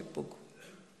မ်းလိုက်တဲ့ပုဂ္ဂိုလ်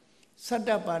သတ္တ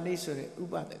ပါဠိဆိုတဲ့ဥ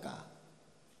ပဒက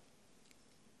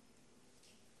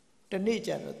တနေ့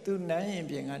ကျတော့သူနန်းရင်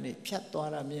ပြင်ကနေဖြတ်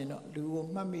သွားတာမြင်တော့လူကို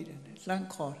မှတ်မိတယ်လှမ်း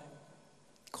ခေါ်တယ်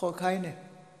ခေါ်ခိုင်းတယ်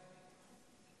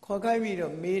ခေါ်ခိုင်းပြီး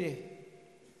တော့မေးတယ်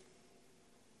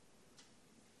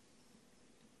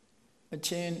အ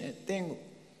ချင်းနဲ့တင်းကို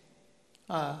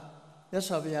မြတ်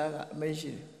စွာဘုရားကအမိန့်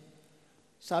ရှိတယ်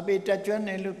စာပေတက်ကျွမ်းတ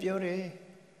ယ်လို့ပြောတယ်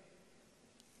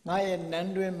ငါရဲ့န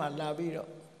န်းတွင်းမှာလာပြီး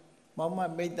တော့မောင်မ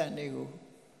မိတ်တန်တွေကို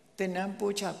သင်္นาน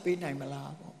ပို့ချပေးနိုင်မ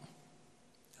လားပေါ့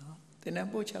နော်သင်္นาน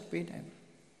ပို့ချပေးနိုင်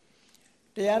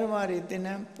တရားဓမ္မတွေသင်္น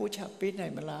านပို့ချပေးနို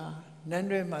င်မလားနန်း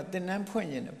တွင်းမှာသင်္นานဖွင့်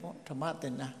ရင်ပေါ့ဓမ္မသ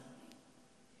င်္นาน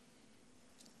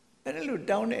အဲ့ဒါလို့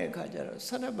တောင်းတဲ့အခါကျတော့သ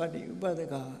တ္တပါဠိဥပဒ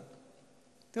က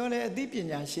သူလည်းအသိပ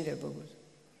ညာရှိတဲ့ပုဂ္ဂိုလ်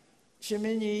ရှင်မ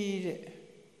င်းကြီးတဲ့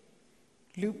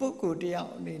လူပုဂ္ဂိုလ်တယော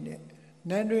က်အနေနဲ့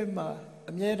နန်းတွင်းမှာ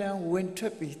အမြဲတမ်းဝင်ထွ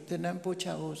က်ပြီးသင်္นานပို့ချ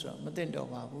ဖို့ဆိုတော့မသင့်တော်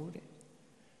ပါဘူးတဲ့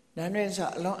နန်းတွင်းဆို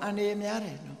အလွန်အန္တရာယ်များတ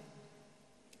ယ်နော်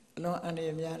အလွန်အန္တရာ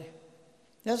ယ်များတယ်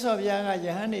မြတ်စွာဘုရားကယ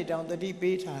ဟန်နေတောင်တတိ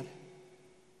ပေးထားတယ်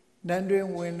နန်းတွင်း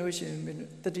ဝင်လို့ရှိရင်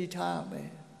တတိထားရမယ်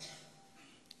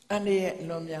အန္တရာယ်အ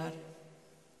လွန်များတယ်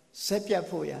ဇက်ပြတ်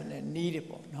ဖို့ရနဲ့နီးတယ်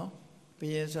ပေါ့နော်ဘု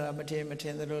ရင်ဆိုတာမထ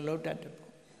င်သလိုလောက်တတ်တယ်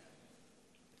ပေါ့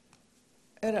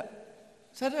အဲ့တော့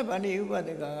သတ္တပါဠိဥပဒ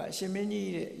ကအရှင်မင်းကြီး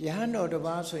တဲ့ယဟန်တော်တစ်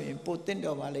ပါးဆိုရင်ပိုတင့်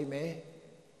တော်ပါလိမ့်မယ်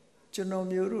ကျွန်တော်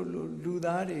မျိုးတို့လူ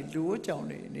သားတွေလူဝတ်ကြောင်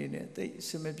တွေအနေနဲ့သိအစ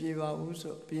မပြေပါဘူး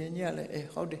ဆိုဘုရင်ကြီးကလည်း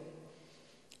ဟုတ်တယ်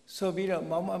ဆိုပြီးတော့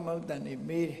မောင်မမောက်တန်နေ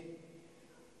မေးတယ်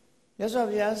မြတ်စွာ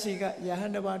ဘုရားစီကယဟ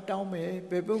န်တစ်ပါးတောင်းမယ်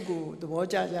ဘယ်ပုဂ္ဂိုလ်သဘော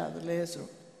ကျကြသလဲဆို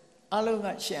အလုံးက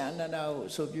ရှင်အနန္ဒာကို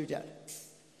အဆိုပြုကြတယ်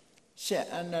ရှင်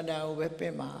အနန္ဒာကိုပဲပ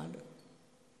င့်ပါလို့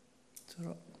ဆို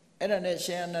တော့အဲ့ဒါနဲ့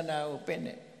ရှင်အနန္ဒာကိုပင့်တ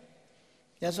ယ်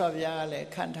မြတ်စွာဘုရားကလည်း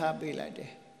ခံထားပေးလိုက်တ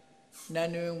ယ်န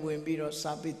န်းတွင်ဝင်ပြီးတော့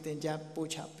စာပေသင်ကြားပို့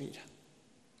ချပေးတာ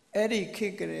အဲ့ဒီခေ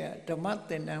တ်ကလေးကဓမ္မ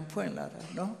သင်တန်းဖွင့်လာတာ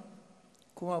နော်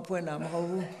ခုမှဖွင့်တာမဟုတ်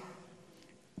ဘူး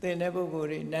သင်တဲ့ပုဂ္ဂိုလ်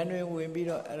တွေနန်းတွင်ဝင်ပြီး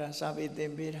တော့အဲ့ဒါစာပေသ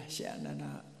င်ပေးတာရှင်အနန္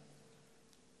ဒာ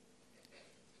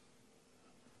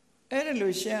အဲ့ဒါ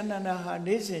လို့ရှင်အနန္ဒာဟာ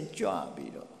နေ့စဉ်ကြွ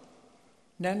ပြီးတော့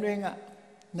နန်းတွ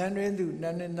င်သူန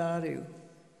န်းတွင်သားတွေကို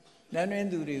နန်းတွင်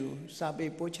သူတွေကိုစာပေ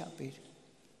ပို့ချပေးတယ်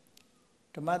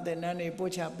ဓမ္မသင်တန်းတွေ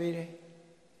ပို့ချပေးတယ်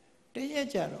တရက်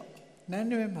ကြတော့နန်း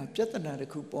တွင်မှာပြဿနာတစ်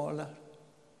ခုပေါ်လာ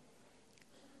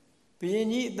ဘုရင်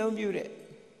ကြီးအသုံးပြုတဲ့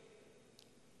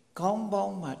ခေါင်းပေါ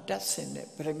င်းမှာတက်ဆင်တဲ့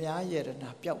ပရမညာယရဏ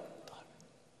ပျောက်သွားတယ်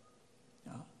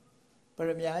နော်ပရ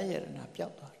မညာယရဏပျော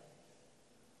က်သွားတယ်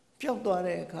ပျောက်သွား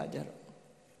တဲ့အခါကျတော့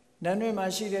နန်းတွင်မှာ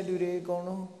ရှိတဲ့လူတွေအကုန်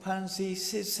လုံးဖန်စီစ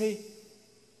စ်ဆေး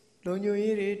လုံညို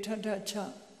ရေးတွေထထချ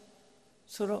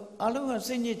ဆိုတော့အလုံးက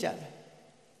စိတ်ညစ်ကြတယ်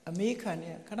အမေးခံနေ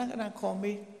ခဏခေါ်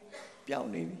မေးပျောက်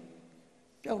နေပြီ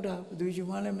ပျောက်တာဘယ်သူယူ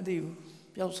မှလည်းမသိဘူး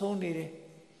ပျောက်ဆုံးနေတယ်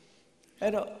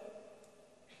အဲ့တော့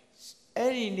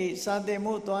အဲ့ဒီနေ့စာသင်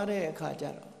ဖို့သွားတဲ့အခါကျ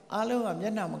တော့အလုံးကမျ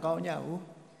က်နှာမကောင်းကြဘူး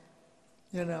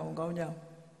မျက်နှာမကောင်းကြဘူး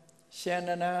ရှင်အန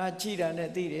န္ဒာကကြည်တာနဲ့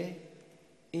သိတယ်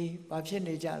အေးဘာဖြစ်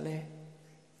နေကြလဲ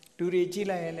လူတွေကြည့်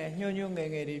လိုက်ရင်လည်းညှို့ငယ်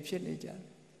တွေဖြစ်နေကြတယ်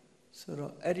ဆို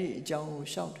တော့အဲ့ဒီအကြောင်းကို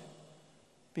ရှောက်တယ်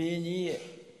ဘုရင်ကြီးရဲ့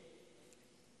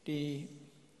ဒီ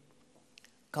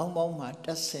ခေါင်းပေါင်းမှာတ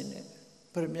က်ဆင်တဲ့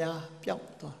ပရမညာပြောက်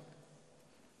သွား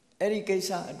အဲ့ဒီကိစ္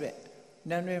စအတွက်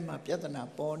နန်းတွင်းမှာပြဿနာ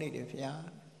ပေါ်နေတယ်ဗျာ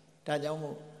ဒါကြောင့်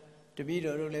မို့တပည့်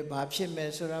တော်တို့လည်းဘာဖြစ်မ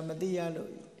ယ်ဆိုတာမသိရလို့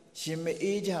ရင်မ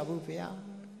အေးကြဘူးဗျာ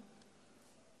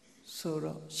ဆို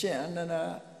တော့ရှင်အနန္ဒာ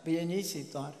ဘုရင်ကြီးစီ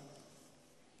သွားတယ်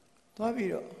သွားပြီး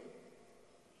တော့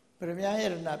ပရမညာယရ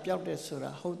ဏပျောက်တယ်ဆို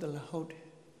တာဟုတ်သလားဟုတ်တယ်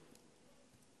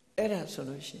အဲ့ဒါဆို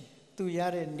လို့ရှိရင်သူရ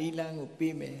တဲ့နီလန်းကို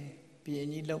ပေးမယ်ဘုရင်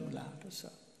ကြီးလုံးမလားလို့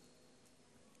ဆို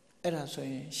အဲ့ဒါဆို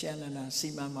ရင်ရှင်အနန္ဒာစီ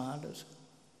မံမှာလို့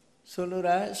ဆိုလို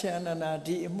တာရှင်အနန္ဒာ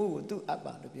ဒီအမှုကိုသူအပ်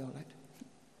ပါလို့ပြောလိုက်တယ်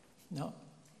နော်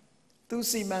သူ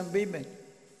စီမံပေးမယ်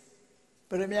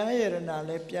ပရမညာယရဏ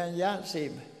လည်းပြန်ရစေ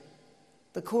မယ်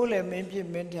တခိုးလည်းမင်းပြ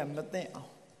မင်းထံမသိအော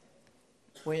င်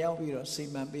ဝင်ရောက်ပြီးတော့စီ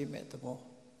မံပေးမယ်သဘော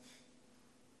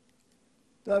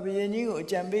သူဘုရင်ကြီးကိုအ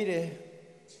ကြံပေးတယ်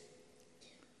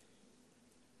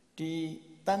ဒီ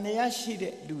တန်တရားရှိ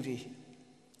တဲ့လူတွေ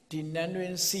ဒီနန်းတွ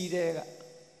င်စီးတဲ့က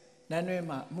နန်းတွင်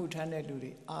မှာအမှုထမ်းတဲ့လူ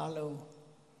တွေအားလုံး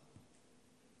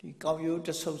ဒီကောက်ရိုးတ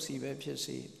ဆုပ်စီပဲဖြစ်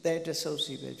စေသဲတဆုပ်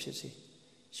စီပဲဖြစ်စေ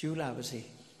ယူလာပါစေ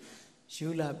ယူ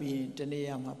လာပြီးတနေ့ရ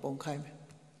မှာပုံခိုင်းမယ်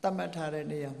တတ်မှတ်ထားတဲ့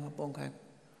နေရာမှာပုံခိုင်း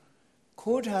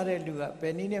ခိုးထားတဲ့လူကဘ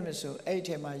ယ်နည်းနဲ့မဆိုအဲ့ဒီ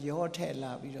ထဲမှာရောထည့်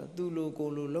လာပြီးတော့သူ့လိုကို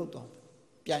လိုလှုပ်သွား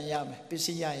ပြန်ရမယ်ပစ္စ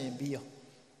ည်းရရင်ပြီးရော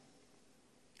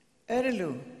အဲ့ဒီ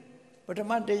လိုပထ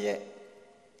မတရက်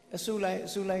အစု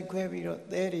လိုက်ခွဲပြီးတော့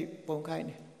သဲတွေပုံခိုင်း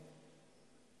တယ်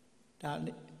ဒါ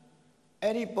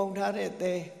အဲ့ဒီပုံထားတဲ့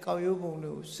သဲကောက်ရိုးပုံ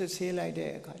လို့စစ်ဆေးလိုက်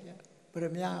တဲ့အခါကျပရ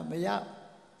မညာမရ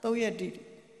3ရက်တိ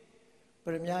ပ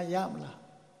ရမညာရ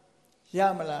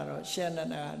မလားတော့ရှင်အနန္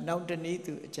ဒာကနောက်တနည်း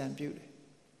သူအကြံပြုတယ်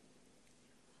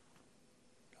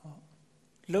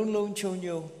လုံခြုံ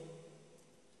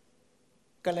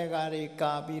ကလကာတွေ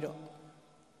ကာပြီးတော့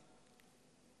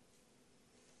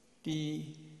ဒီ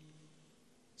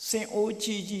စင်အိုး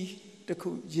ကြီးတစ်ခု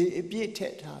ရေအပြည့်ထ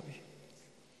ည့်ထားပြီ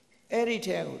အဲ့ဒီ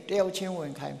ထဲကိုတယောက်ချင်းဝ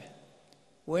င်ခိုင်းမယ်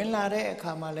ဝင်လာတဲ့အ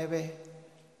ခါမှာလည်းပဲ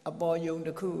အပေါ်ယုံတ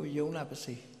စ်ခုယုံလာပါ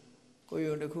စေကို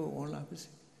ယုံတစ်ခုဝင်လာပါစေ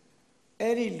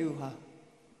အဲ့ဒီလူဟာ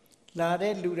လာ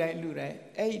တဲ့လူတိုင်း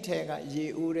အဲ့ဒီထဲကရေ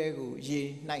အိုးတွေကိုရေ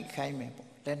နှိုက်ခိုင်းမယ်ပေါ့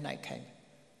လက်နှိုက်ခိုင်းမယ်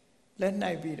လက်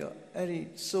နှိုက်ပြီးတော့အဲ့ဒီ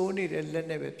စိုးနေတဲ့လက်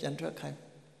နဲ့ပဲပြန်ထွက်ခိုင်း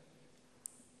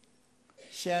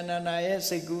ရှင်အနန္ဒာရဲ့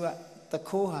စိတ်ကူးကတ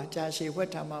ခိုးဟာကြာရှည်ဝ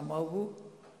က်ထားမှာမဟုတ်ဘူး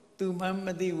သူမှမ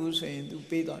သိဘူးဆိုရင်သူ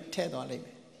ပေးတော့ထည့်သွားလိုက်မ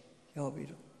ယ်ရောပြီး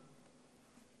တော့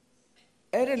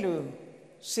အဲ့ဒီလို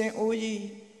စင်အိုးကြီး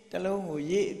တလုံးကို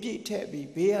ရေအပြည့်ထည့်ပြီး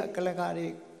ဘေးကကလကားတွေ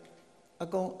အ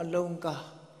ကုန်အလုံး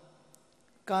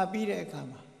ကာပြီးတဲ့အခါ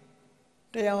မှာ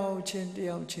တယောက်ချ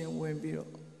င်းဝင်ပြီး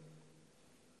တော့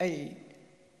အဲ့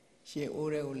ရေ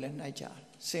အိုးတွေကိုလက်နှိုက်ကြ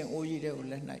စင်အိုးကြီးတွေကို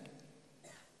လက်နှိုက်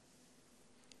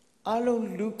အလုံး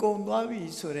လူကုန်သွားပြီ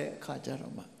ဆိုတဲ့အခါကျ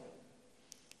တော့မှ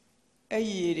အဲ့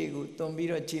ရေတွေကိုတွန်ပြီး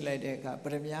တော့ကြည့်လိုက်တဲ့အခါပ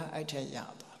ရမညာအဲ့ထက်ရ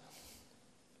သွား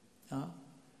နော်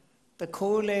တ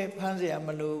ခိုးလည်းဖမ်းเสียမ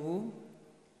လိုဘူး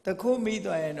တခိုးမိ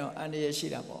သွားရင်တော့အန္တရာယ်ရှိ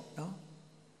တာပေါ့နော်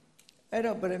အဲ့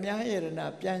တော့ပရမညာယရဏ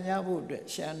ပြန်ရဖို့အတွက်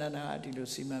ရှင်အနန္ဒာကဒီလို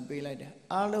စီမံပေးလိုက်တယ်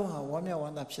အားလုံးဟာဝမ်းမြောက်ဝ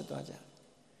မ်းသာဖြစ်သွားကြ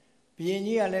ဘုရင်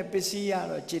ကြီးကလည်းပစ္စည်းရ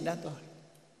တော့ကျေနပ်သွားတယ်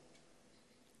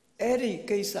အဲ့ဒီ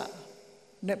ကိစ္စ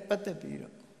နဲ့ပတ်သက်ပြီး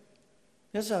တော့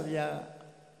မြတ်စွာဘုရား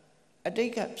အတိ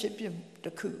တ်ကဖြစ်ဖြစ်တ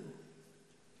စ်ခု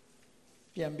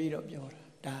ပြန်ပြီးတော့ပြောတာ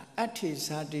ဒါအဋ္ဌိ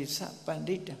ဇာတိစပန္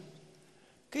တိတံ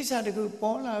ကိစ္စတစ်ခု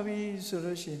ပေါ်လာပြီဆို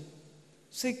လို့ရှိရင်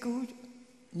စိတ်ကူး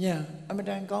ညာအမတ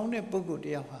န်ကောင်းတဲ့ပုဂ္ဂိုလ်တ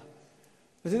ယောက်ဟာ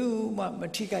ဘယ်သူမှမ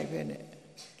ထိခိုက်ပဲနဲ့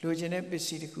လိုချင်တဲ့ပစ္စ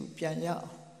ည်းတစ်ခုပြန်ရအောင်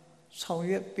ဆောင်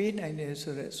ရွက်ပေးနိုင်တယ်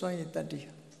ဆိုတဲ့စွမ်းရည်တတ္တိ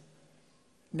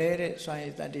နဲတဲ့စွမ်းရ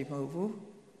ည်တတ္တိမဟုတ်ဘူး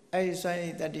အဲ့ဒီစွမ်းရ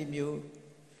ည်တတ္တိမျိုး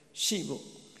ရှိဖို့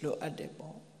လိုအပ်တယ်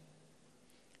ပေါ့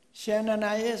ရှင်အနန္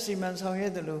ဒာရဲ့စီမံဆောင်ရွ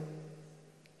က်တယ်လို့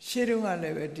ရှေးတုန်းကလ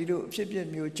ည်းပဲဒီလိုအဖြစ်အပျက်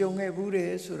မျိုးကြုံခဲ့ဘူးတ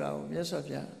ယ်ဆိုတာကိုမြတ်စွာ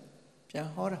ဘုရားပြန်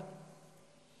ဟောတာ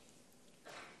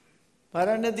ဗာ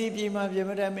ရာဏသီပြည်မှာပြ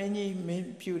မတမင်းကြီးမင်း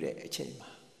ပြုတဲ့အချိန်မှာ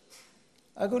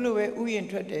အခုလိုပဲဥယျာဉ်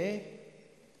ထွက်တယ်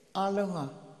အားလုံးဟာ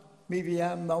မိဖု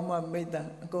ရားမောင်မမိတ်တန်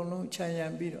အကုန်လုံးခြံရံ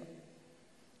ပြီးတော့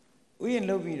ဥယျာဉ်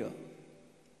လုပ်ပြီးတော့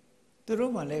သူ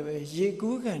တို့မှလည်းပဲရေ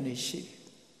ကူးကန်နေရှိတယ်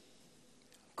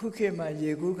ခုခေတ်မှာ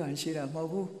ရေကူးကန်ရှိတာမဟုတ်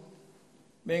ဘူး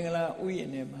မင်္ဂလာဥယျာဉ်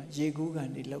ထဲမှာရေကူးကန်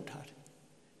တွေလှုပ်ထားတယ်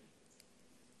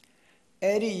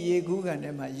အဲ့ဒီရေကူးကန်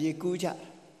ထဲမှာရေကူးကြ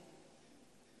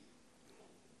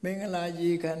မင်္ဂလာ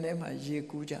ရေကန်ထဲမှာရေ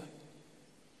ကူးကြ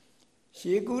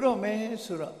ရေကူးတော့မယ်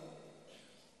ဆိုတော့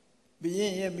ဘုရ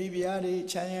င်ရဲ့မိဖုရားတွေ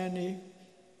ခြံရံနေ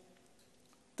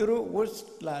သူတို့ဝတ်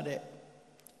လာတဲ့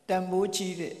တန်ဖိုး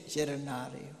ကြီးတဲ့ယရနာ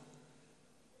တွေ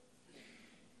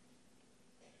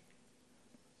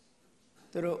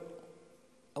သူတို့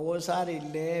အဝတ်စားတွေ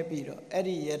လဲပြီးတော့အဲ့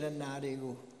ဒီယရနာတွေ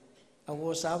ကိုအဝ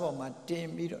တ်စားပေါ်မှာတင်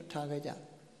ပြီးတော့ထားခဲ့ကြ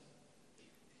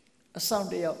အဆောင်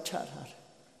တယောက်ချထားတယ်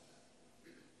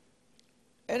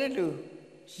အဲ့ဒါလို့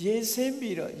ရေဆင်း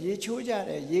ပြီးတော့ရေချိုးကြ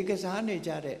တဲ့ရေကစားနေ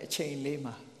ကြတဲ့အချိန်လေး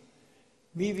မှာ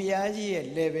မိဖုရားကြီးရဲ့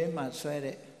လယ်ပင်မှာဆွဲ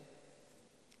တဲ့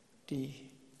ဒီ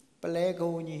ပလဲကု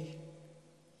န်းကြီး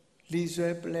လီဆွဲ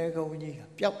ပလဲကုန်းကြီး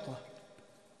ပျောက်သွား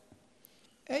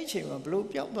အဲ့အချိန်မှာဘလို့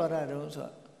ပျောက်သွားတာတော့ဆို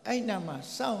တော့အဲ့နာမှာ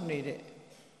စောင့်နေတဲ့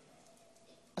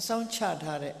အဆောင်ချ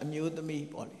ထားတဲ့အမျိုးသမီး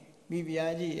ပေါ့လေမိဖု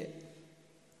ရားကြီးရဲ့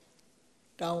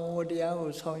တောင်းဝတရား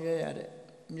ကိုဆောင်ရွက်ရတဲ့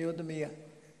အမျိုးသမီးက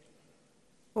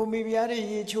ဟိုမိဖုရားကြီး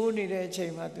ရေချိုးနေတဲ့အချိ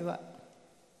န်မှာသူက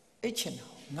အိတ်ချင်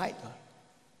တော့ငိုက်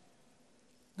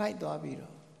သွားပြီး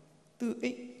တော့သူအိ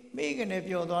တ်မိကနေ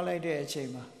ပျော်သွားလိုက်တဲ့အချိန်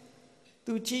မှာ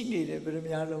သူကြည့်နေတယ်ဗရ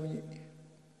မ ्या လုံးကြီး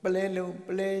ပလဲလုံးပ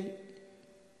လဲ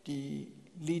ဒီ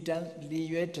လီတန်းလီ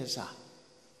ရွဲတစား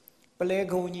ပလဲ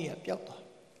ကုန်းကြီးကပျောက်သွား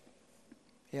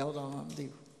ရောက်တော့မှမသိ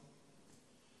ဘူး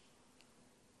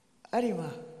အဲ့ဒီမှာ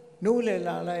နိုးလေ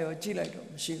လာလိုက်ရောကြည့်လိုက်တော့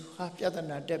မရှိဘူးဟာပြဿ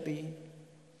နာတက်ပြီး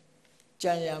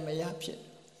ကြံရမရဖြစ်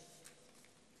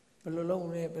ဘယ်လိုလုပ်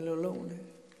လဲ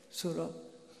ဆိုတော့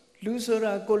လူဆို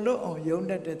တာကိုလွတ်အောင်ယုံ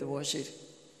တတ်တဲ့သဘောရှိတယ်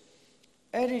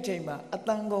အဲ့ဒီချိန်မှာအတ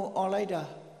န်ကုန်អော်လိုက်တာ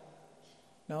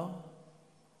နော်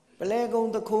ပလဲကု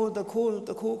န်းတခိုး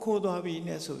ခိုးသွားပြီ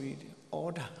နဲ့ဆိုပြီး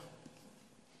អော်တာ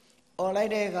អော်လို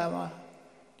က်တဲ့အခါမှာ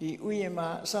ဒီဥယျာဉ်မှာ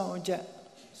အဆောင်အကျ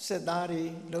စစ်သားတွေ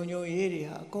လုံခြုံရေးတွေ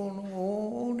ဟာအကုန်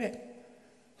လုံးနဲ့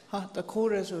ဟာတခိုး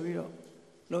ရဲဆိုပြီးတော့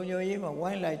လုံခြုံရေးမှာ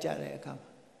ဝိုင်းလိုက်ကြတဲ့အခါမှာ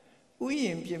ဥ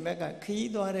ယျာဉ်ပြင်ဘက်ကခ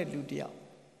ရီးသွားတဲ့လူတယောက်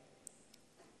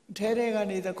ထဲက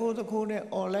နေတခိုးနဲ့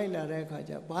អော်လိုက်လာတဲ့အခါ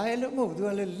ကျဘာလို့မဟုတ်သူက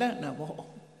လည်းလန့်တာပေါ့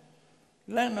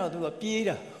လန့်တော့သူကပြေး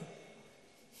တာ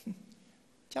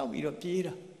ကြောက်ပြီးတော့ပြေး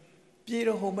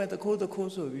တော့ဟိုမဲ့တခိုး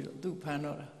ဆိုပြီးတော့သူဖမ်း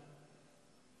တော့တာ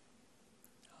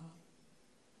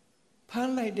ဖ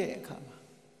မ်းလိုက်တဲ့အခါမှာ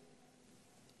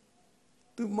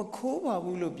သူမခိုးပါ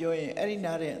ဘူးလို့ပြောရင်အဲ့ဒီ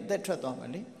နားတဲ့အသက်ထွက်သွားမှာ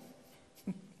လေ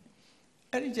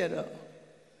အဲ့ဒီကျတော့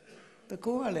တ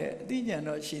ခိုးကလည်းအသိဉာဏ်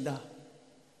တော့ရှိသား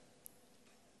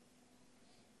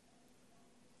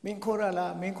မင်းခိုးရ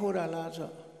လားဆို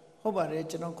ဟုတ်ပါတယ်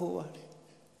ကျွန်တော်ခိုးပါတယ်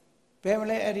ဘယ်မ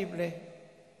လဲအဲ့ဒီပလဲ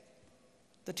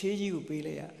တထေးကြီးကိုပေး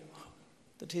လိုက်ရတယ်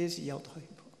တထေးစီရောက်သွား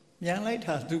ပြီပေါ့မြန်လိုက်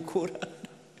တာသူခိုးတာ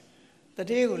တ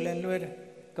ထေးကိုလည်းလွှဲတယ်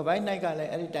ကပိုင်းနိုင်ကလ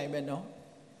ည်းအဲ့ဒီတိုင်ပဲနော်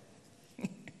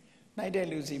နိုင်တဲ့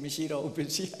လူစီမရှိတော့ဘူးပ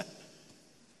စ္စည်း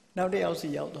နောက်တစ်ယောက်စီ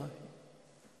ရောက်သွားပြီ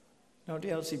နောက်တ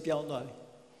စ်ယောက်စီပြောင်းသွားပြီ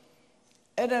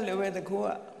အဲ့ဒါလိုပဲတခိုးက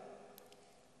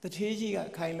တထေးကြီးက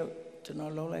ခိုင်းလို့ကျွန်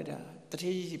တော်လုံးလိုက်တာတ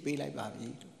ထေးကြီးစီပေးလိုက်ပါပြီ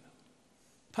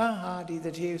ဖမ်းဟာဒီတ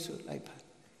ထေးဆိုလိုက်ပါ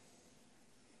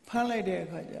ဖမ်းလိုက်တဲ့အ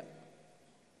ခါကျ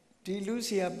ဒီလူ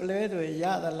စီကပလဲတွေရ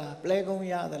သလားပလဲကုန်း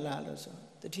ရသလားလို့ဆို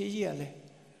တထေးကြီးကလည်း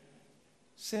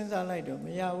စဉ်းစားလိုက်တော့မ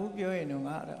ရဘူးပြောရင်တော့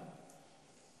ငါတော့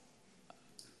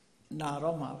နာ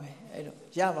တော့မှာပဲအဲ့တော့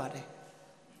ရပါတယ်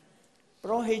ပ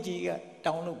ရောဟိတ်ကြီးက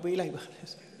တောင်းလို့ပေးလိုက်ပါတယ်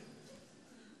ဆို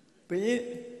ဘုရ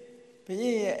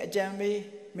င်ရဲ့အကြံပေး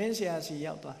မင်းဆရာစီ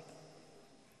ရောက်သွားတယ်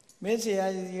မင်းဆရာ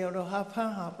စီရောက်တော့ဟာဖ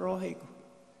မ်းဟာပရောဟိတ်ကို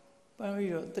ပန်း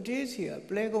ပြီးတော့တတိစီက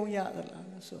ပလဲကုန်းရသလား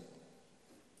လို့ဆို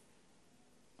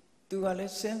သူကလ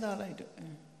ည်းစဉ်းစားလိုက်တော့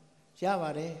ရပါ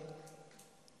တယ်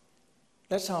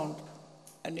လက်ဆောင်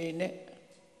အနေနဲ့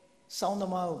စောင်းသ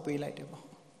မားကိုပေးလိုက်တယ်ပေါ့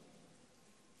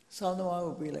စောင်းသမား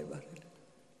ကိုပေးလိုက်ပါတယ်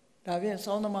ဒါဖြင့်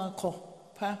စောင်းသမားခေါ်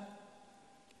ဖ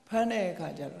မ်းတဲ့အခါ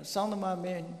ကျတော့စောင်းသမားမ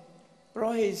င်းပ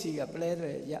ရောဟိတ်စီကပ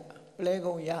လဲ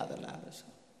ကုန်းရသလားလို့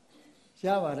ဆိုရ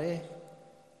ပါတယ်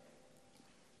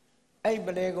အဲ့ပ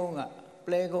လဲကုန်း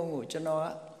ကိုကျွန်တော်က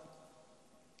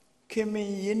ခင်မင်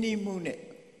ရင်းနှီးမှုနဲ့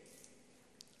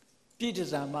ပြည်တ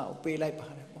စားမကိုပေးလိုက်ပါ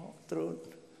တယ်ပေါ့သူ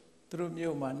တို့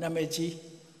မျိုးမှာနာမည်ကြီး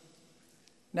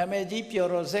ပျော်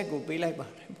တော်ဆက်ကိုပေးလိုက်ပါ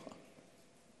တယ်ပေါ့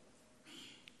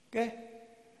ကဲ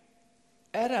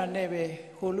အဲ့ဒါနဲ့ပဲ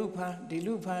ဟိုလူဖမ်းဒီ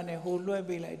လူဖမ်းနဲ့ဟိုလွှဲ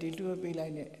ပေးလိုက်ဒီလွှဲပေးလို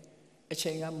က်နဲ့အ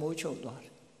ချိန်ကမိုးချုပ်သွားတ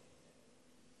ယ်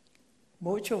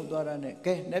မိုးချုပ်သွားတာနဲ့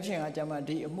ကဲနေ့ဖြင့်ကကြမှာ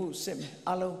ဒီအမှုစစ်မယ်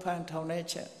အလုံးဖမ်းထောင်ထဲ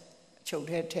ချက်ချုပ်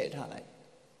ထဲထည့်ထားလိုက်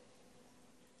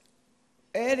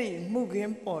အဲ့ဒီမှုခ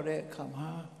င်းပေါ်တဲ့အခါမှာ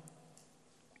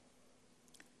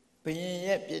ဘုရင်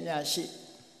ရဲ့ပညာရှိ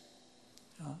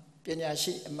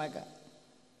အမတ်က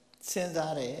စဉ်း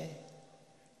စားတယ်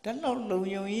ဒါတော့လုံ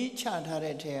ယုံကြီးချထား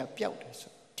တဲ့ထဲကပျောက်တယ်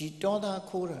ဆိုဒီတောသား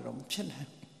ခိုးတာတော့မဖြစ်နိုင်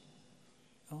ဘူး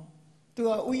နော်သူ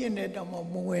ကဥယျာဉ်နဲ့တောင်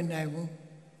မဝင်နိုင်ဘူး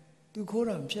သူခိုး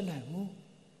တာမဖြစ်နိုင်ဘူး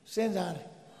စဉ်းစားတယ်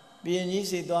ဘုရင်ကြီး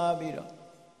စီသွားပြီးတော့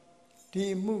ဒီ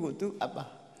အမှုကိုသူအပ်ပါ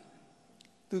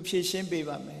သူဖြေရှင်းပေး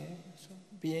ပါမယ်ဆို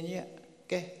ဘုရင်ကြီး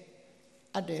ကကဲ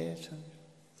အပ်တယ်ဆို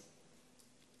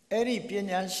အဲ့ဒီပ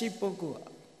ညာရှိပုဂ္ဂိုလ်က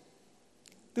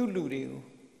သူ့လူတွေကို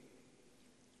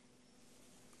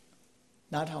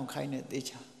နားထောင်ခိုင်းတဲ့သေ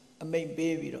ချာအမိန့်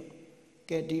ပေးပြီးတော့က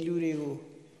ကဲဒီလူတွေကို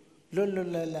လွတ်လွ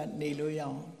တ်လပ်လပ်နေလို့ရအော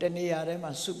င်တနေရာထဲ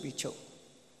မှာစုပြီးချုပ်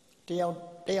တ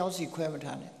ယောက်စီခွဲမ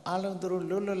ထားနဲ့အားလုံးသူတို့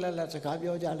လွတ်လွတ်လပ်လပ်စကား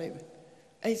ပြောကြလိမ့်မယ်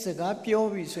အဲ့စကားပြော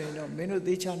ပြီဆိုရင်တော့မင်းတို့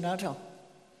သေချာနားထောင်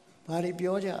ဘာတွေ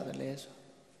ပြောကြသလဲဆို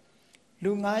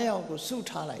လူ9ယောက်ကိုစု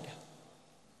ထားလိုက်တာ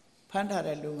ဖမ်းထား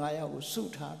တဲ့လူ9ယောက်ကိုစု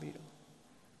ထားပြီးတော့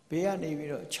ဘေးကနေပြီး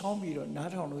တော့ချောင်းပြီးတော့နား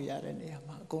ထောင်လို့ရတဲ့နေရာ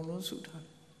မှာအကုန်လုံးစု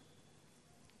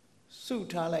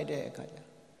ထားလိုက်တဲ့အခါကျ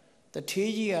တ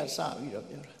ထေးကြီးကစပြီးတော့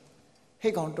ပြောတာ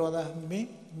ဟဲ့ကောင်တော်သားမင်း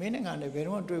နဲ့ငါနဲ့ဘယ်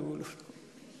တော့မှတွေ့ဘူးလို့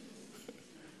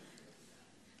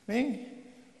မ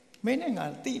င်းနဲ့ငါ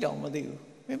တိတောင်မသိဘူး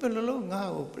မင်းဘယ်လိုလုပ်ငါ့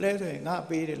ကိုပလဲဆိုရင်ငါ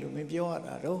ပေးတယ်လို့မင်းပြောရ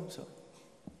တာတော့ဆို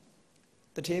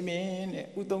တထေးမင်းနဲ့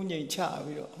ဥသုံးငိမ်ချ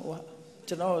ပြီးတော့ဟိုက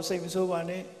ကျွန်တော်စိတ်မဆိုးပါ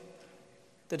နဲ့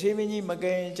တထေးမင်းကြီးမ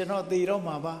ကဲကျွန်တော်သေတော့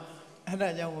မှာပါအဲ့ဒါ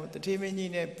ကြောင့်တထေးမင်း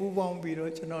ကြီးနဲ့ပူးပေါင်းပြီး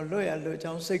တော့ကျွန်တော်လွတ်ရလွတ်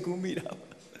ချောင်းစိတ်ကူးမိတာ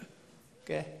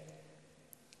ကဲ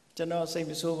ကျွန်တော်စိတ်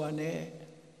မဆိုးပါနဲ့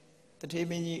တထေး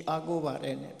မင်းကြီးအားကိုးပါတ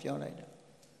ယ်နဲ့ပြောလိုက်တာ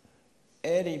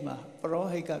အဲ့ဒီမှာပရော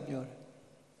ဟိတ်ကပြောတယ်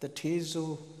တထေး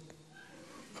ဆိုး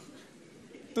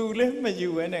သူလည်းမယူ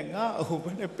ဘဲနဲ့ငါအုပ်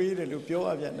ဘဲနဲ့ပေးတယ်လို့ပြောရ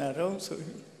ပြန်တာတော့ဆို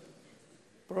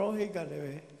ပရောဟိတ်ကလည်း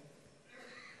ပဲ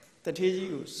တထေးကြီး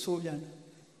ကိုဆိုးပြန်တယ်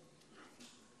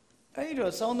အဲ့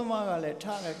တော့စောင်းသမားကလည်း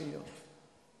ထားလိုက်ပြီးတော့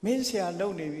မင်းဆရာလုံ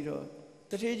နေပြီးတော့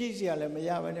တထေးကြီးဆရာလည်းမရ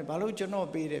ဘဲနဲ့ဘာလို့ကျွန်တော်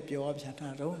ပေးတယ်ပြောရပြန်တာ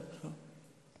တော့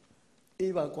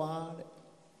အေးပါကွာတဲ့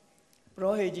ပ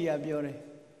ရောဟိတ်ကြီးကပြောတယ်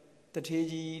တထေး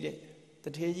ကြီးတဲ့တ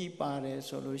ထေးကြီးပါတယ်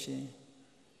ဆိုလို့ရှိရင်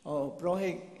ပရောဟိ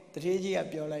တ်တထေးကြီးက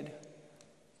ပြောလိုက်တယ်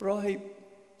ပရောဟိတ်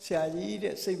ဆရာကြီး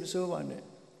တဲ့စိတ်မဆိုးပါနဲ့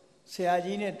ဆရာ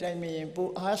ကြီးနဲ့တိုင်မရင်ပို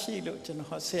အားရှိလို့ကျွန်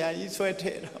တော်ဆရာကြီးဆွဲထ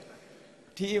ည့်တော့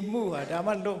ဒီအမှုဟာဒါ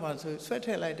မှလွတ်မှာဆိုဆွဲထ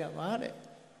ည့်လိုက်တာပါတဲ့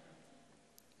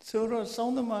ဆိုတော့စော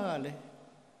င်းသမားကလည်း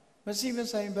မစီမ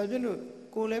ဆိုင်ဘာဖြစ်လို့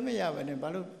ကိုလည်းမရပါနဲ့ဘာ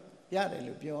လို့ရတယ်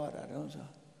လို့ပြောရတာတော့ဆို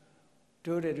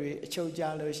တို့တွေအချုပ်ကြ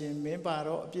လို့ရှင်မင်းပါ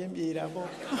တော့အပြင်းပြေတာပေါ့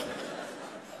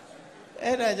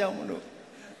အဲ့ဒါကြောင့်မလို့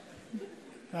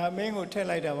ငါမင်းကိုထည့်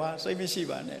လိုက်တာပါစိတ်မရှိ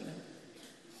ပါနဲ့လေ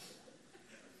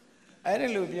အဲ့ဒါ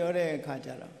လို့ပြောတဲ့အခါကျ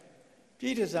တော့ပြ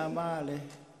ည်တစားမကလည်း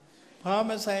ဘာမ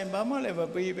ဆိုင်ဘာမှလည်းမ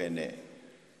ပေးပဲနဲ့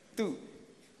သူ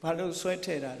ဘာလို့ဆွဲထ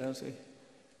ည့်တာတော့ဆို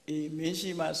အေးမင်းရှိ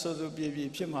မှစိုးစိုးပြေပြေ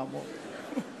ဖြစ်မှာပေါ့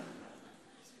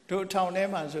တို့ထောင်ထဲ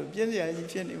မှာဆိုပြင်းစရာကြီး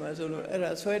ဖြစ်နေမှာဆိုလို့အဲ့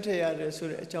ဒါဆွဲထည့်ရတယ်ဆို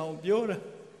တဲ့အကြောင်းပြောတာ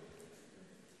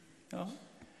နော်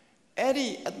အဲ့ဒီ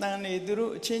အတန်တွေသူ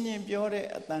တို့အချင်းချင်းပြောတဲ့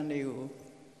အတန်တွေကို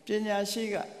ပညာရှိ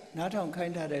ကနားထောင်ခို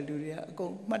င်းထားတဲ့လူတွေကအကု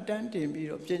န်မှတ်တမ်းတင်ပြီး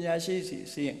တော့ပညာရှိစီ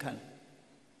စီရင်ခံ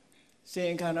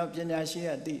တော့ပညာရှိက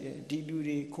သိတယ်ဒီလူ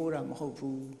တွေခိုးတာမဟုတ်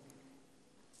ဘူး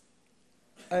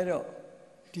အဲ့တော့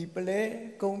ဒီပလဲ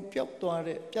ကုံပြောက်သွား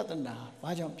တဲ့ပြဿနာ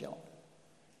ဘာကြောင့်ပြောက်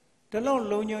ဒါလို့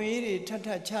လုံညုံရေးတွေထပ်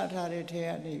ချထားတဲ့ထဲက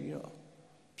နေပြီးတော့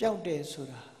ပျောက်တယ်ဆို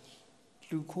တာ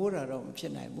လူခိုးတာတော့မဖြ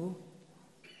စ်နိုင်ဘူး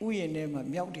ဥယျာဉ်ထဲမှာ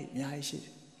မြောက်တွေအများကြီးရှိတ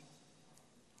ယ်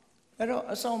အဲ့တော့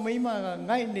အဆောင်မိန်းမက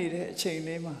ငိုက်နေတဲ့အချိန်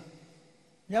လေးမှာ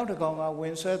မြောက်တစ်ကောင်ကဝ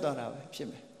င်ဆွဲသွားတာပဲဖြစ်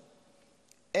မယ်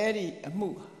အဲ့ဒီအမှု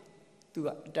ဟာသူက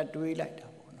တတ်တွေးလိုက်တာ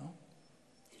ပေါ့နော်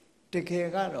တကယ်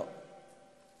ကတော့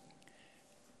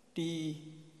ဒီ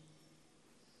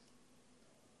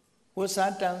ဝဆာ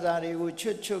တန်စာတွေကို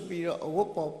ချွတ်ပြီးတော့အဝ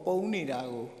တ်ပေါ်ပုံနေတာ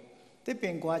ကိုတစ်ပ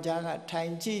င်ကွာကြားကထို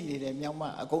င်ကြည့်နေတဲ့မြောက်မ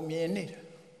အကုန်မြင်နေတာ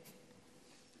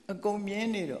အကုန်မြင်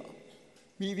နေတော့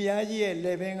မိဖုရားကြီးရဲ့လ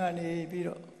က်ဘင်းကနေပြီး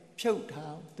တော့ဖြုတ်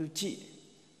ထားသူကြည့်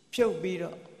ဖြုတ်ပြီး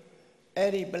တော့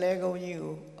အဲ့ဒီပလဲကုန်းကြီး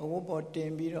ကိုအဝတ်ပေါ်တ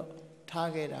င်ပြီးတော့ထား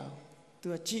ခဲ့တာသူ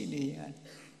ကကြည့်နေရတယ်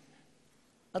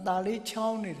အသာလေးချော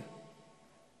င်းနေတာ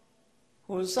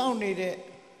ဟိုစောင့်နေတဲ့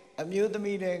အမျိုးသ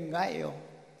မီးတွေငိုက်ရော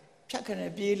ဖြတ်ခ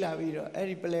နဲ့ပြေးလာပြီးတော့အဲ့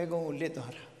ဒီပလဲကုန်းကိုလစ်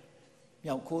သွားတာ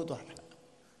မြောက်ခိုးသွားတာ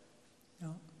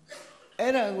နော်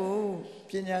အဲ့ဒါကို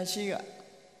ပညာရှိက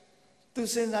သူ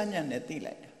စဉ်းစားညံ့နဲ့သိ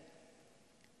လိုက်တာ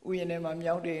ဥယျာဉ်ထဲမှာ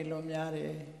မြောက်တွေလွန်များတ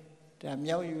ယ်ဒါ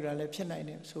မြောက်ယူတာလည်းဖြစ်နိုင်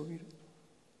တယ်ဆိုပြီးတော့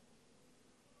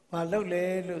ဘာလုပ်လဲ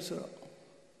လို့ဆိုတော့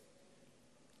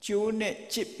ကျိုးနဲ့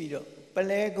ချစ်ပြီးတော့ပ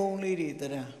လဲကုန်းလေးတွေတ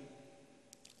ရံ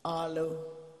အားလုံး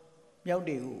မြောက်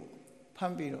တွေကိုဖ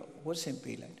မ်းပြီးတော့ဝတ်ဆင်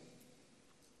ပေးလိုက်တယ်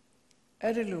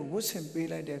အဲ့ဒီလိုဝတ်ဆင်ပေး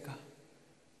လိုက်တဲ့အခါ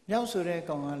မြောက်ဆိုတဲ့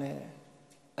ကောင်ကလည်း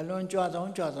အလွန်ကြွဆောင်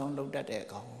လှုပ်တတ်တဲ့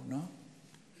ကောင်နော်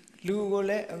လူကို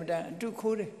လည်းအမတန်အတု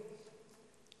ခိုးတယ်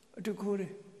အဲ့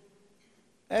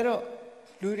တော့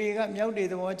လူတွေကမြောက်တွေ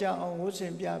သဘောကျအောင်ဝတ်ဆ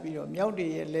င်ပြပြီးတော့မြောက်တွေ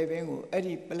ရဲ့လေဘင်းကိုအဲ့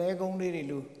ဒီပလဲကုန်းလေးတွေ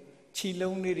လိုခြီ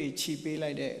လုံးလေးတွေခြီပေး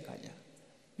လိုက်တဲ့အခါကျ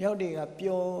မြောက်တွေက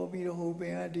ပျော်ပြီးတော့ဟိုပ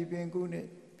င်ကဒီပင်ကူးနဲ့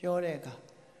ပြောတဲ့အခါ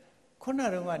ခုနက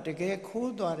တော့တကယ်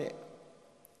ခိုးသွားတဲ့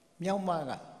မြောက်မ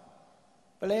က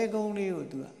ပလဲကုန်းလေးကို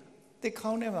သူကတစ်ခေါ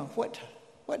င်းထဲမှာဝှက်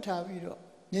ထားပြီးတော့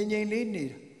ငြိမ်လေးနေ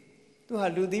တာသူဟာ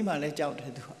လူသီးမှလည်းကြောက်တ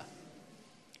ယ်သူက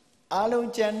အားလုံး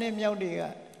ကြံတဲ့မြောက်တွေက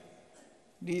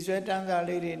ဒီဆွဲတန်းစား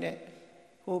လေးတွေနဲ့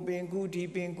ဟိုပင်ကူဒီ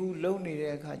ပင်ကူလုံနေ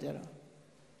တဲ့အခါကျတော့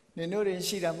နင်တို့တွေ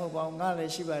ရှိတာမဟုတ်ပါဘူးငါလ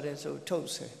ည်းရှိပါတယ်ဆိုထုတ်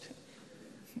ဆွဲ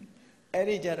အဲ့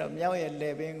ဒီကြတော့မြောက်ရဲ့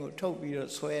လေပင်ကိုထုတ်ပြီး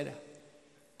တော့ဆွဲတာ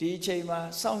ဒီအချိန်မှာ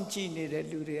စောင့်ကြည့်နေတဲ့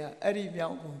လူတွေကအဲ့ဒီမြော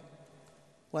က်ကို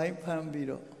ဝိုင်းဖမ်းပြီး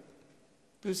တော့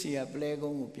သူစီကပလဲကု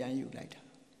န်းကိုပြန်ယူလိုက်တာ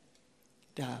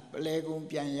ဒါပလဲကုန်း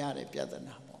ပြန်ရတဲ့ပြဿ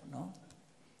နာပေါ့နော်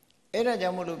အဲ့ဒါကြော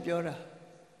င့်မလို့ပြောတာ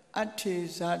အထေ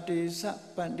ဇာတေသ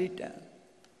ပန္တိတံ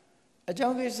အကြော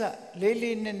င်းကိစ္စလေး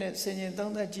လေးနက်နက်ဆင်ခြင်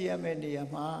သုံးသပ်ကြည့်ရမယ့်နေရာ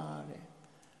မှာတဲ့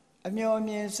အမျှော်အ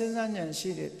မြင်စဉ်းစားဉာဏ်ရှိ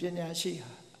တဲ့ပညာရှိ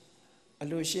ဟာအ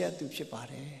လိုရှိရသူဖြစ်ပါ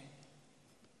တယ်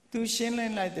သူရှင်းလ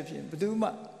င်းလိုက်တဲ့ဖြင့်ဘယ်သူမှ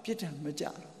ပြစ်ဒဏ်မကြ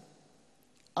တော့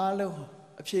အားလုံး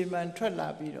အဖြေမှန်ထွက်လာ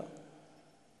ပြီးတော့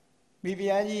မိဖု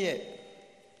ရားကြီးရဲ့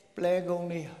ပလဲကုန်း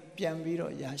လေးပြန်ပြီး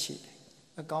တော့ရရှိတယ်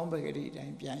အကောင်းပဂရိအတို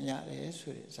င်းပြန်ရတယ်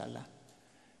ဆိုတဲ့ဇာလ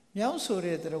မြောက်ဆို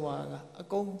တဲ့တရားကအ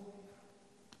ကုန်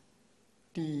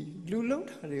ဒီလူလုံး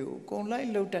တာတွေကိုအကုန်လိုက်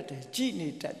လှုပ်တတ်တယ်ကြည်နေ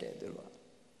တတ်တယ်သူတို့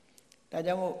ကဒါ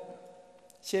ကြောင့်မို့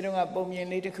ရှင်းတော့ကပုံမြင်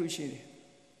လေးတစ်ခုရှိတယ်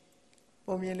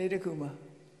ပုံမြင်လေးတစ်ခုမှာ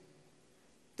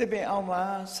တစ်ပင်အောင်မှာ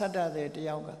ဆတ်တတဲ့တ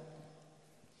ယောက်က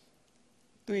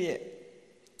သူ့ရဲ့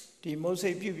ဒီမုတ်စိ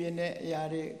တ်ပြုပြင်တဲ့အရာ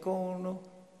တွေအကုန်လုံး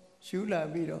ယူလာ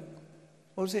ပြီးတော့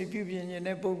မုတ်စိတ်ပြုပြင်နေ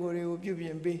တဲ့ပုံကိုယ်တွေကိုပြုပြ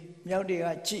င်ပြီးမြောက်တွေက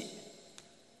ကြည်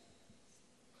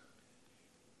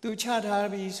သူချထား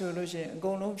ပြီဆိုလို့ရှိရင်အ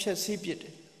ကုန်လုံးဖြည့်ဆည်းပစ်တ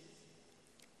ယ်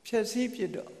ဖြည့်ဆည်းပ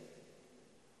စ်တော့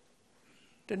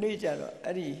ဒီနေ့ကျတော့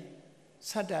အဲ့ဒီ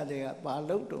ဆတ်တာတွေကဘာ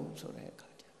လို့တုံဆိုတဲ့အခါ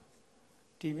ကျ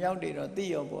ဒီမြောက်တွေတော့သိ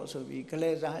ရောပေါ့ဆိုပြီးဂ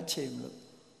လဲစားအချိန်မလို့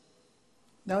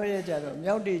နောက်ရကြတော့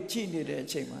မြောက်တွေကြည့်နေတဲ့အ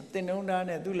ချိန်မှာတင်နှုံးသား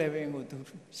နဲ့သူ့လည်းပင်ကိုသူ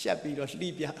ရှက်ပြီးတော့လှိ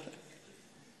ပြတယ်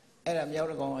အဲ့ဒါမြောက်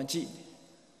တကောင်ကကြည့်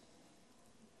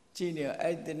နေ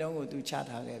အဲ့တင်နှုံးကိုသူချ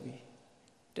ထားခဲ့ပြီ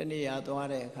တနေ့ရသွား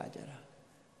တဲ့အခါကျတော့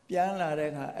ပြန်လာတဲ့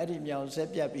အခါအဲ့ဒီမြောက်ဆက်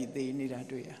ပြတ်ပြီးသေနေတာ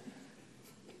တွေ့ရ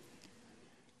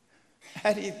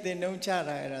အဲ့ဒီတင်နှုံးချ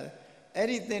တာအဲ့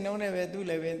ဒီတင်နှုံးနဲ့ပဲသူ့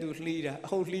လည်းပင်သူလှီးတာအ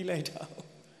ဟုတ်လှီးလိုက်တာ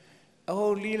အဟု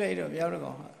တ်လှီးလိုက်တော့မြောက်တ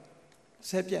ကောင်ဟာ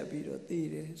ဆက်ပြတ်ပြီးတော့သေ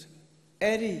တယ်ဆို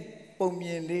အဲ့ဒီပုံမြ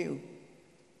င်လေးကို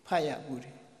ဖတ်ရဘူးတ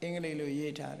ယ်အင်္ဂလိပ်လို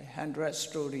ရေးထားတယ်100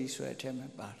 story ဆိုတဲ့အထက်မှာ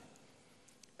ပါတယ်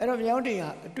အဲ့တော့မြောက်တွေဟာ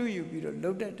အတူယူပြီးတော့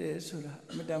လှုပ်တတ်တယ်ဆိုတာ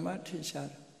အမတန်မှထင်ရှား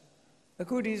တယ်အ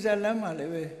ခုဒီဇလန်းမှာလ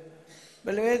ည်းပဲပ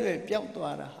လွဲတွေပျောက်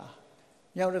သွားတာဟာ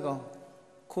မြောက်တကောင်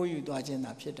ခိုးယူသွားခြင်း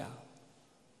သာဖြစ်တာ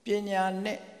ပညာ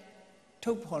နဲ့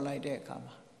ထုတ်ဖော်လိုက်တဲ့အခါ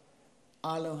မှာ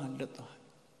အားလုံးဟာလွတ်သွား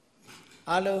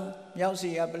အားလုံးမြောက်စီ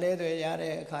ကပလဲတွေရ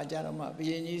တဲ့အခါကျတော့မှဘု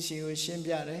ရင်ကြီးစီကိုရှင်း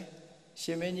ပြတယ်ရှ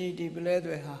င်မင်းကြီးဒီပလဲ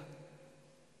တွေဟာ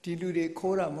ဒီလူတွေ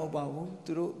ခိုးတာမဟုတ်ပါဘူး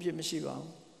သူတို့အပြစ်မရှိပါ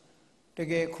ဘူးတ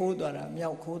ကယ်ခိုးသွားတာ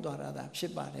မြောက်ခိုးသွားတာသာဖြ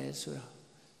စ်ပါတယ်ဆိုတာ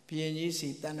ဘုရင်ကြီးစီ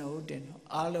တန်တော်တင်တော့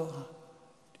အားလုံးဟာ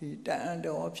ဒီတန်အံ့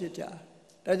တော်ဖြစ်ကြ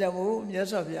ဒါကြောင့်မို့မြတ်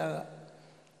စွာဘုရားက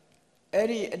အဲ့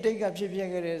ဒီအတိတ်ကဖြစ်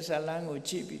ခဲ့တဲ့ဇာလန်းကို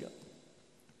ကြည့်ပြီးတော့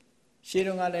ရှင်း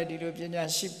တော့ကလည်းဒီလိုပညာ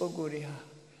ရှိပုဂ္ဂိုလ်တွေဟာ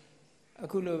အ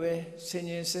ခုလိုပဲဆင်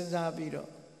ခြင်စဉ်းစားပြီးတော့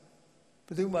ဘ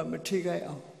ယ်သူမှမထိခိုက်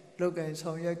အောင်လောက်ကင်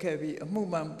ဆောင်ရွက်ခဲ့ပြီးအမှု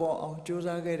မှန်ပေါ်အောင်ကြိုး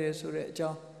စားခဲ့တယ်ဆိုတဲ့အကြော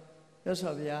င်းမြတ်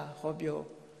စွာဘုရားဟောပြော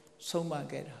ဆုံးမ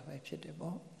ခဲ့တာပဲဖြစ်တယ်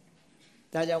ပေါ့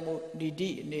ဒါကြောင့်မို့ဒီတိ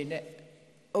အနေနဲ့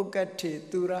ဥက္ကဋ္ဌေ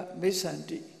သူရမိစ္ဆန္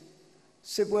တိ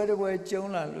စစ်ပွဲတစ်ပွဲကျုံ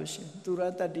လာလို့ရှင်သူရ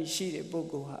တတ္တိရှိတဲ့ပုဂ္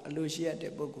ဂိုလ်ဟာအလိုရှိရ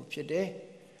တဲ့ပုဂ္ဂိုလ်ဖြစ်တယ်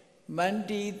မန္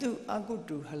တီတုအကု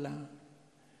တုဟလံ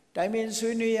တိုင်ပင်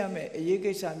ဆွေးနွေးရမယ်အရေး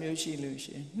ကိစ္စမျိုးရှိလို့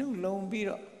ရှင်နှုတ်လုံးပြီး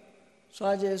တော့စွာ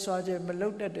ကျဲမလု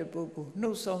တ်တတ်တဲ့ပုဂ္ဂိုလ်နှု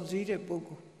တ်ဆောင်စည်းတဲ့ပုဂ္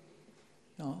ဂိုလ်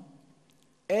နော်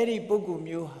အဲ့ဒီပုဂ္ဂိုလ်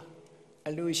မျိုးဟာ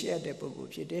အလိုရှိရတဲ့ပုဂ္ဂို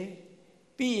လ်ဖြစ်တယ်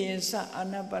ပြီးရင်စအာ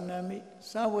နာပါနမိ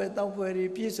စာဝဲတောက်ဖွဲတွေ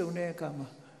ပြည့်စုံတဲ့အခါမှာ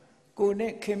ကိုယ်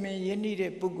နဲ့ခင်မင်ရင်းနှီး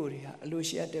တဲ့ပုဂ္ဂိုလ်တွေဟာအလို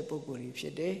ရှိရတဲ့ပုဂ္ဂိုလ်တွေဖြ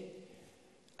စ်တယ်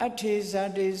အထေဇာ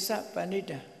တေသပဏိ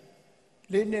တံ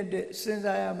လေးနဲ့စဉ်း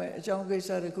စားရမယ်အကြောင်းကိစ္စ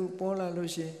တခုပေါ်လာ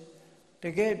လို့ရှိရင်တ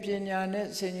ကယ်ပညာနဲ့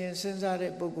ဆင်ခြင်စဉ်းစား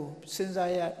တဲ့ပုဂ္ဂိုလ်စဉ်း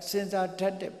စားတ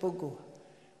တ်တဲ့ပုဂ္ဂိုလ်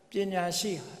ပညာ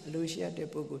ရှိဟာအလိုရှိရတဲ့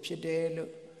ပုဂ္ဂိုလ်ဖြစ်တယ်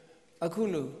လို့အခု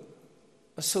လို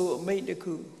အဆိုအမိတ်တစ်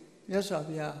ခုမြတ်စွာ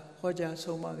ဘုရားဟောကြား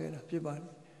ဆုံးမခဲ့တာဖြစ်ပါတယ်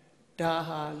ဒါ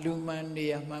ဟာလူမှန်နေ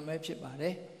ရာမှန်ပဲဖြစ်ပါတ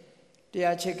ယ်တ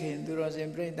ရားချစ်ခင်သူတော်စင်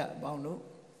ပြိဿအပေါင်းတို့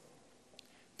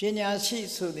ပညာရှိ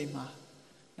ဆိုသည်မှာ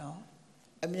နော်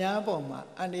အများပေါ်မှာ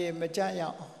အန္တရာယ်မကျရော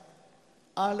က်အောင်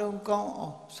အားလုံးကောင်းအော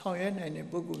င်ဆောင်ရွက်နိုင်တဲ့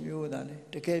ပုဂ္ဂိုလ်မျိုးသာလေ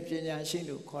တကယ်ပညာရှိ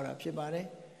လို့ခေါ်တာဖြစ်ပါတယ်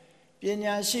ပ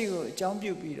ညာရှိကိုအကြောင်း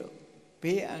ပြုပြီးတော့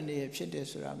ဘေးအန္တရာယ်ဖြစ်တယ်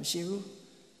ဆိုတာမရှိဘူး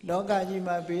လောကကြီး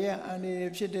မှာဘေးအန္တရာ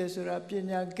ယ်ဖြစ်တယ်ဆိုတာပ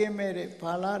ညာကင်းမဲ့တဲ့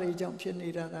ဘာလာတွေကြောင့်ဖြစ်နေ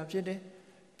တာတာဖြစ်တယ်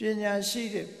ပညာရှိ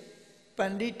တဲ့ပ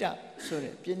န္တိတဆို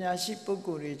တဲ့ပညာရှိပုဂ္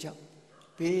ဂိုလ်တွေကြောင့်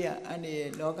ဘေးရအန္တရာယ်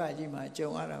လောကကြီးမှာကြုံ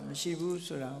ရတာမရှိဘူး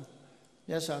ဆိုတာ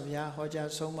မြတ်စွာဘုရားဟောကြား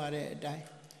ဆုံးမတဲ့အတိုင်း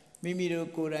မိမိတို့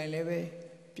ကိုယ်တိုင်လည်းပဲ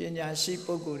ပညာရှိ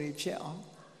ပုဂ္ဂိုလ်တွေဖြစ်အောင်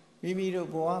မိမိတို့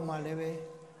ဘဝမှာလည်းပဲ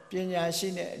ပညာရှိ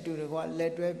နဲ့အတူတကွလ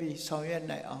က်တွဲပြီးဆောင်ရွက်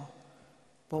နိုင်အောင်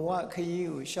ဘဝခရီး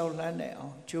ကိုရှောက်လန်းနိုင်အော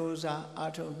င်ကြိုးစား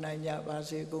အားထုတ်နိုင်ကြပါ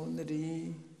စေကုန်သတ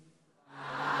ည်း